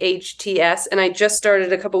 HERLIGHTS. And I just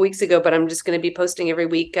started a couple weeks ago, but I'm just going to be posting every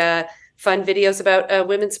week fun videos about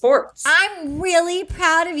women's sports. I'm really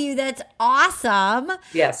proud of you. That's awesome.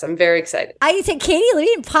 Yes, I'm very excited. I said Katie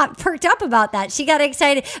Levine perked up about that. She got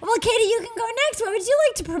excited. Well, Katie, you can go next. What would you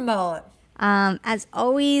like to promote? As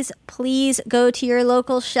always, please go to your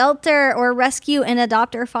local shelter or rescue and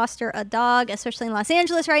adopt or foster a dog, especially in Los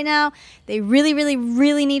Angeles right now. They really, really,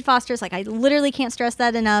 really need fosters. Like, I literally can't stress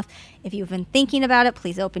that enough. If you've been thinking about it,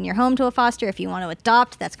 please open your home to a foster. If you want to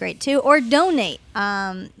adopt, that's great too. Or donate.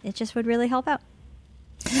 It just would really help out.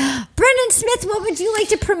 Brendan Smith, what would you like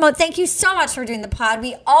to promote? Thank you so much for doing the pod.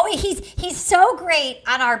 He's so great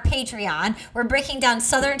on our Patreon. We're breaking down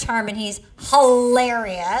Southern Charm, and he's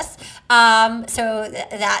hilarious. So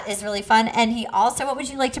that is really fun. And he also, what would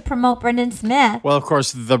you like to promote, Brendan Smith? Well, of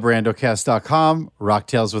course, thebrandocast.com,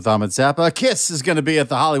 Rocktails with Ahmed Zappa. Kiss is going to be at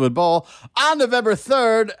the Hollywood Bowl on November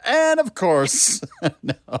 3rd. And of course,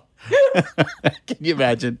 no. Can you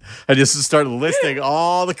imagine? I just started listing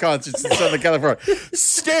all the concerts in Southern California.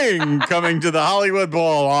 Sting coming to the Hollywood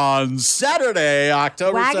Bowl on Saturday,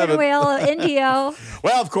 October 7th. Wagon Wheel of Indio.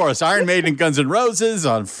 Well, of course, Iron Maiden, Guns N' Roses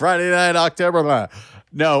on Friday night, October.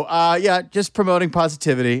 No, just promoting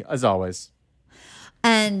positivity as always.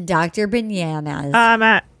 And Dr. Bananas. I'm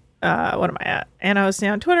at, what am I at? Anna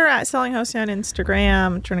Hosea on Twitter, at Selling Hosea on Instagram.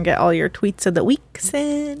 I'm trying to get all your tweets of the weeks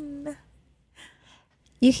in.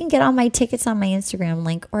 You can get all my tickets on my Instagram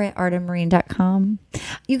link or at artamarine.com.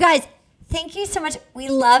 You guys, thank you so much. We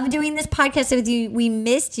love doing this podcast with you. We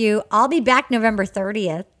missed you. I'll be back November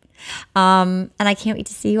 30th. And I can't wait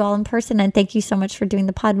to see you all in person. And thank you so much for doing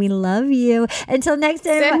the pod. We love you. Until next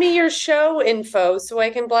time. Send me your show info so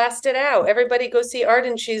I can blast it out. Everybody go see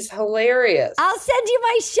Arden. She's hilarious. I'll send you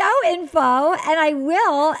my show info, and I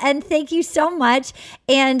will. And thank you so much.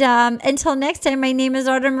 And until next time, my name is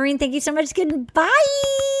Arden Marine. Thank you so much. Goodbye.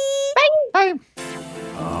 Bye.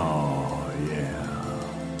 Oh, yeah.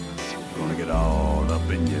 Gonna get all up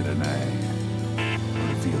in you tonight.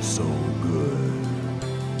 Gonna feel so good.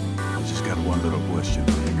 I just got one little question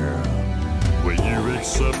for you, girl. Will you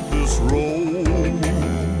accept this rose?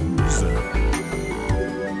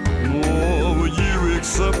 Oh, will you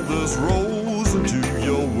accept this rose into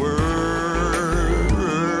your world?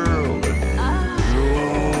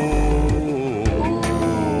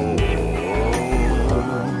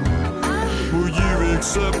 Will you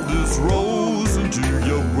accept this rose into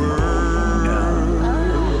your world?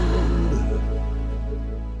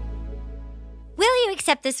 Will You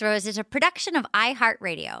Accept This Rose is a production of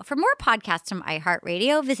iHeartRadio. For more podcasts from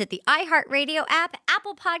iHeartRadio, visit the iHeartRadio app,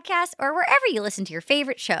 Apple Podcasts, or wherever you listen to your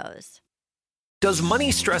favorite shows. Does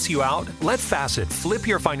money stress you out? Let Facet flip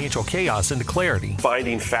your financial chaos into clarity.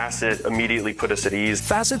 Finding Facet immediately put us at ease.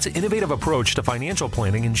 Facet's innovative approach to financial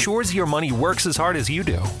planning ensures your money works as hard as you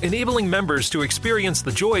do, enabling members to experience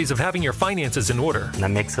the joys of having your finances in order. And that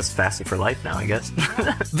makes us Facet for life now, I guess.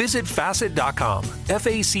 Visit Facet.com,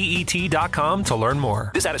 FACET.com to learn more.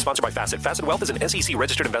 This ad is sponsored by Facet. Facet Wealth is an SEC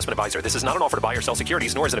registered investment advisor. This is not an offer to buy or sell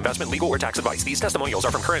securities, nor is it investment, legal, or tax advice. These testimonials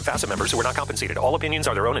are from current Facet members who are not compensated. All opinions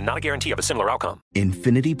are their own and not a guarantee of a similar outcome.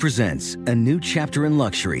 Infiniti presents a new chapter in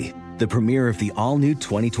luxury, the premiere of the all-new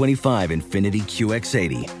 2025 Infiniti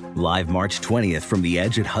QX80, live March 20th from the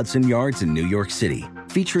Edge at Hudson Yards in New York City,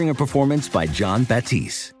 featuring a performance by John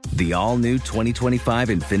Batiste. The all-new 2025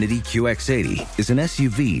 Infiniti QX80 is an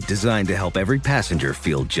SUV designed to help every passenger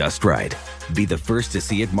feel just right. Be the first to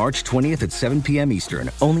see it March 20th at 7 p.m.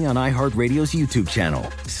 Eastern, only on iHeartRadio's YouTube channel.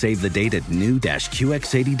 Save the date at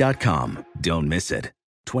new-QX80.com. Don't miss it.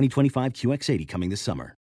 2025 QX80 coming this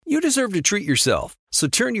summer. You deserve to treat yourself, so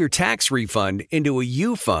turn your tax refund into a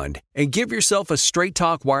U fund and give yourself a Straight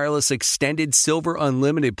Talk Wireless Extended Silver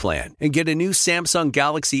Unlimited plan and get a new Samsung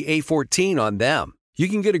Galaxy A14 on them. You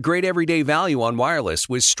can get a great everyday value on wireless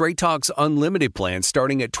with Straight Talk's Unlimited plan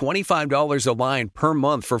starting at $25 a line per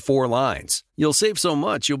month for 4 lines. You'll save so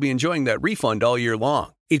much you'll be enjoying that refund all year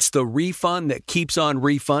long. It's the refund that keeps on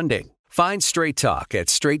refunding. Find Straight Talk at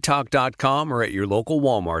straighttalk.com or at your local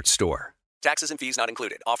Walmart store. Taxes and fees not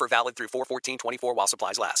included. Offer valid through 4/14/24 while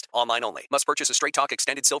supplies last. Online only. Must purchase a Straight Talk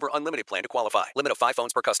Extended Silver Unlimited plan to qualify. Limit of 5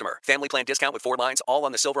 phones per customer. Family plan discount with 4 lines, all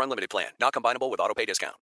on the Silver Unlimited plan. Not combinable with autopay discount.